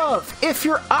dream of if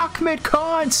you're Ahmed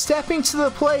Khan stepping to the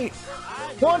plate.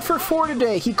 1 for 4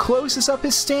 today. He closes up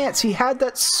his stance. He had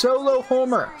that solo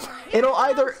homer. It'll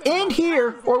either end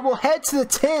here or we'll head to the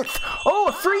 10th. Oh,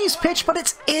 a freeze pitch, but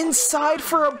it's inside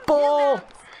for a ball.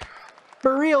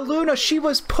 Maria Luna, she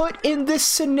was put in this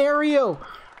scenario.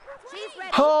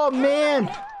 Oh, man.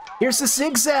 Here's the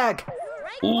zigzag.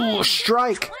 Ooh,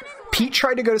 strike. Pete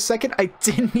tried to go to second. I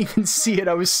didn't even see it.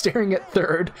 I was staring at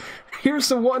third. Here's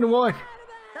the 1-1.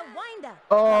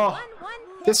 Oh,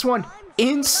 this one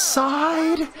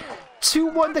inside.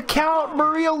 2-1 the count.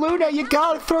 Maria Luna, you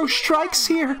gotta throw strikes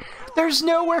here. There's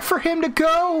nowhere for him to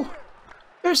go.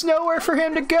 There's nowhere for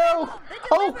him to go.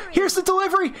 Oh, here's the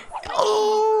delivery.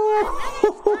 Oh,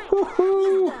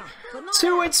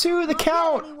 2-2 the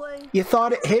count. You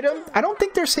thought it hit him? I don't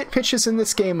think there's hit pitches in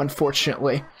this game,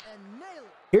 unfortunately.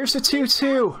 Here's the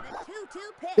 2-2.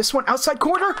 This one outside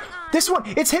corner. This one,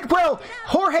 it's hit well.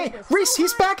 Jorge Reese,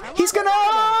 he's back. He's gonna.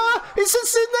 It's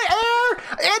just in the air,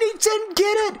 and he didn't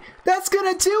get it. That's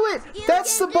gonna do it.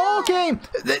 That's the ball game.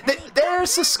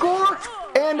 There's the score,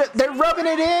 and they're rubbing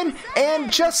it in,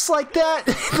 and just like that,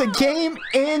 the game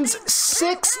ends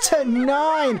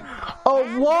 6-9.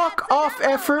 A walk-off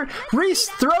effort. Reese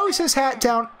throws his hat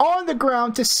down on the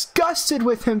ground, disgusted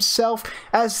with himself,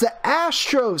 as the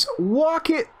Astros walk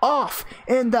it off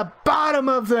in the bottom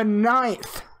of the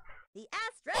ninth. The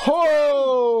Astros.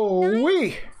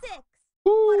 Holy!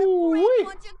 What a great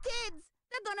bunch of kids.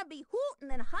 They're gonna be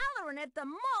hooting and hollering at the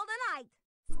mall tonight.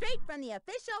 Straight from the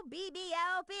official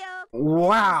BBL field.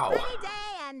 Wow. Sunny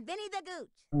Day and Vinny the Gooch.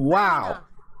 Wow.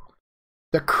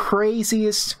 The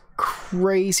craziest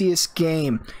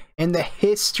game in the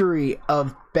history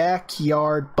of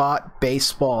backyard bot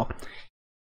baseball.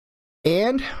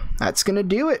 And that's gonna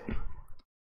do it.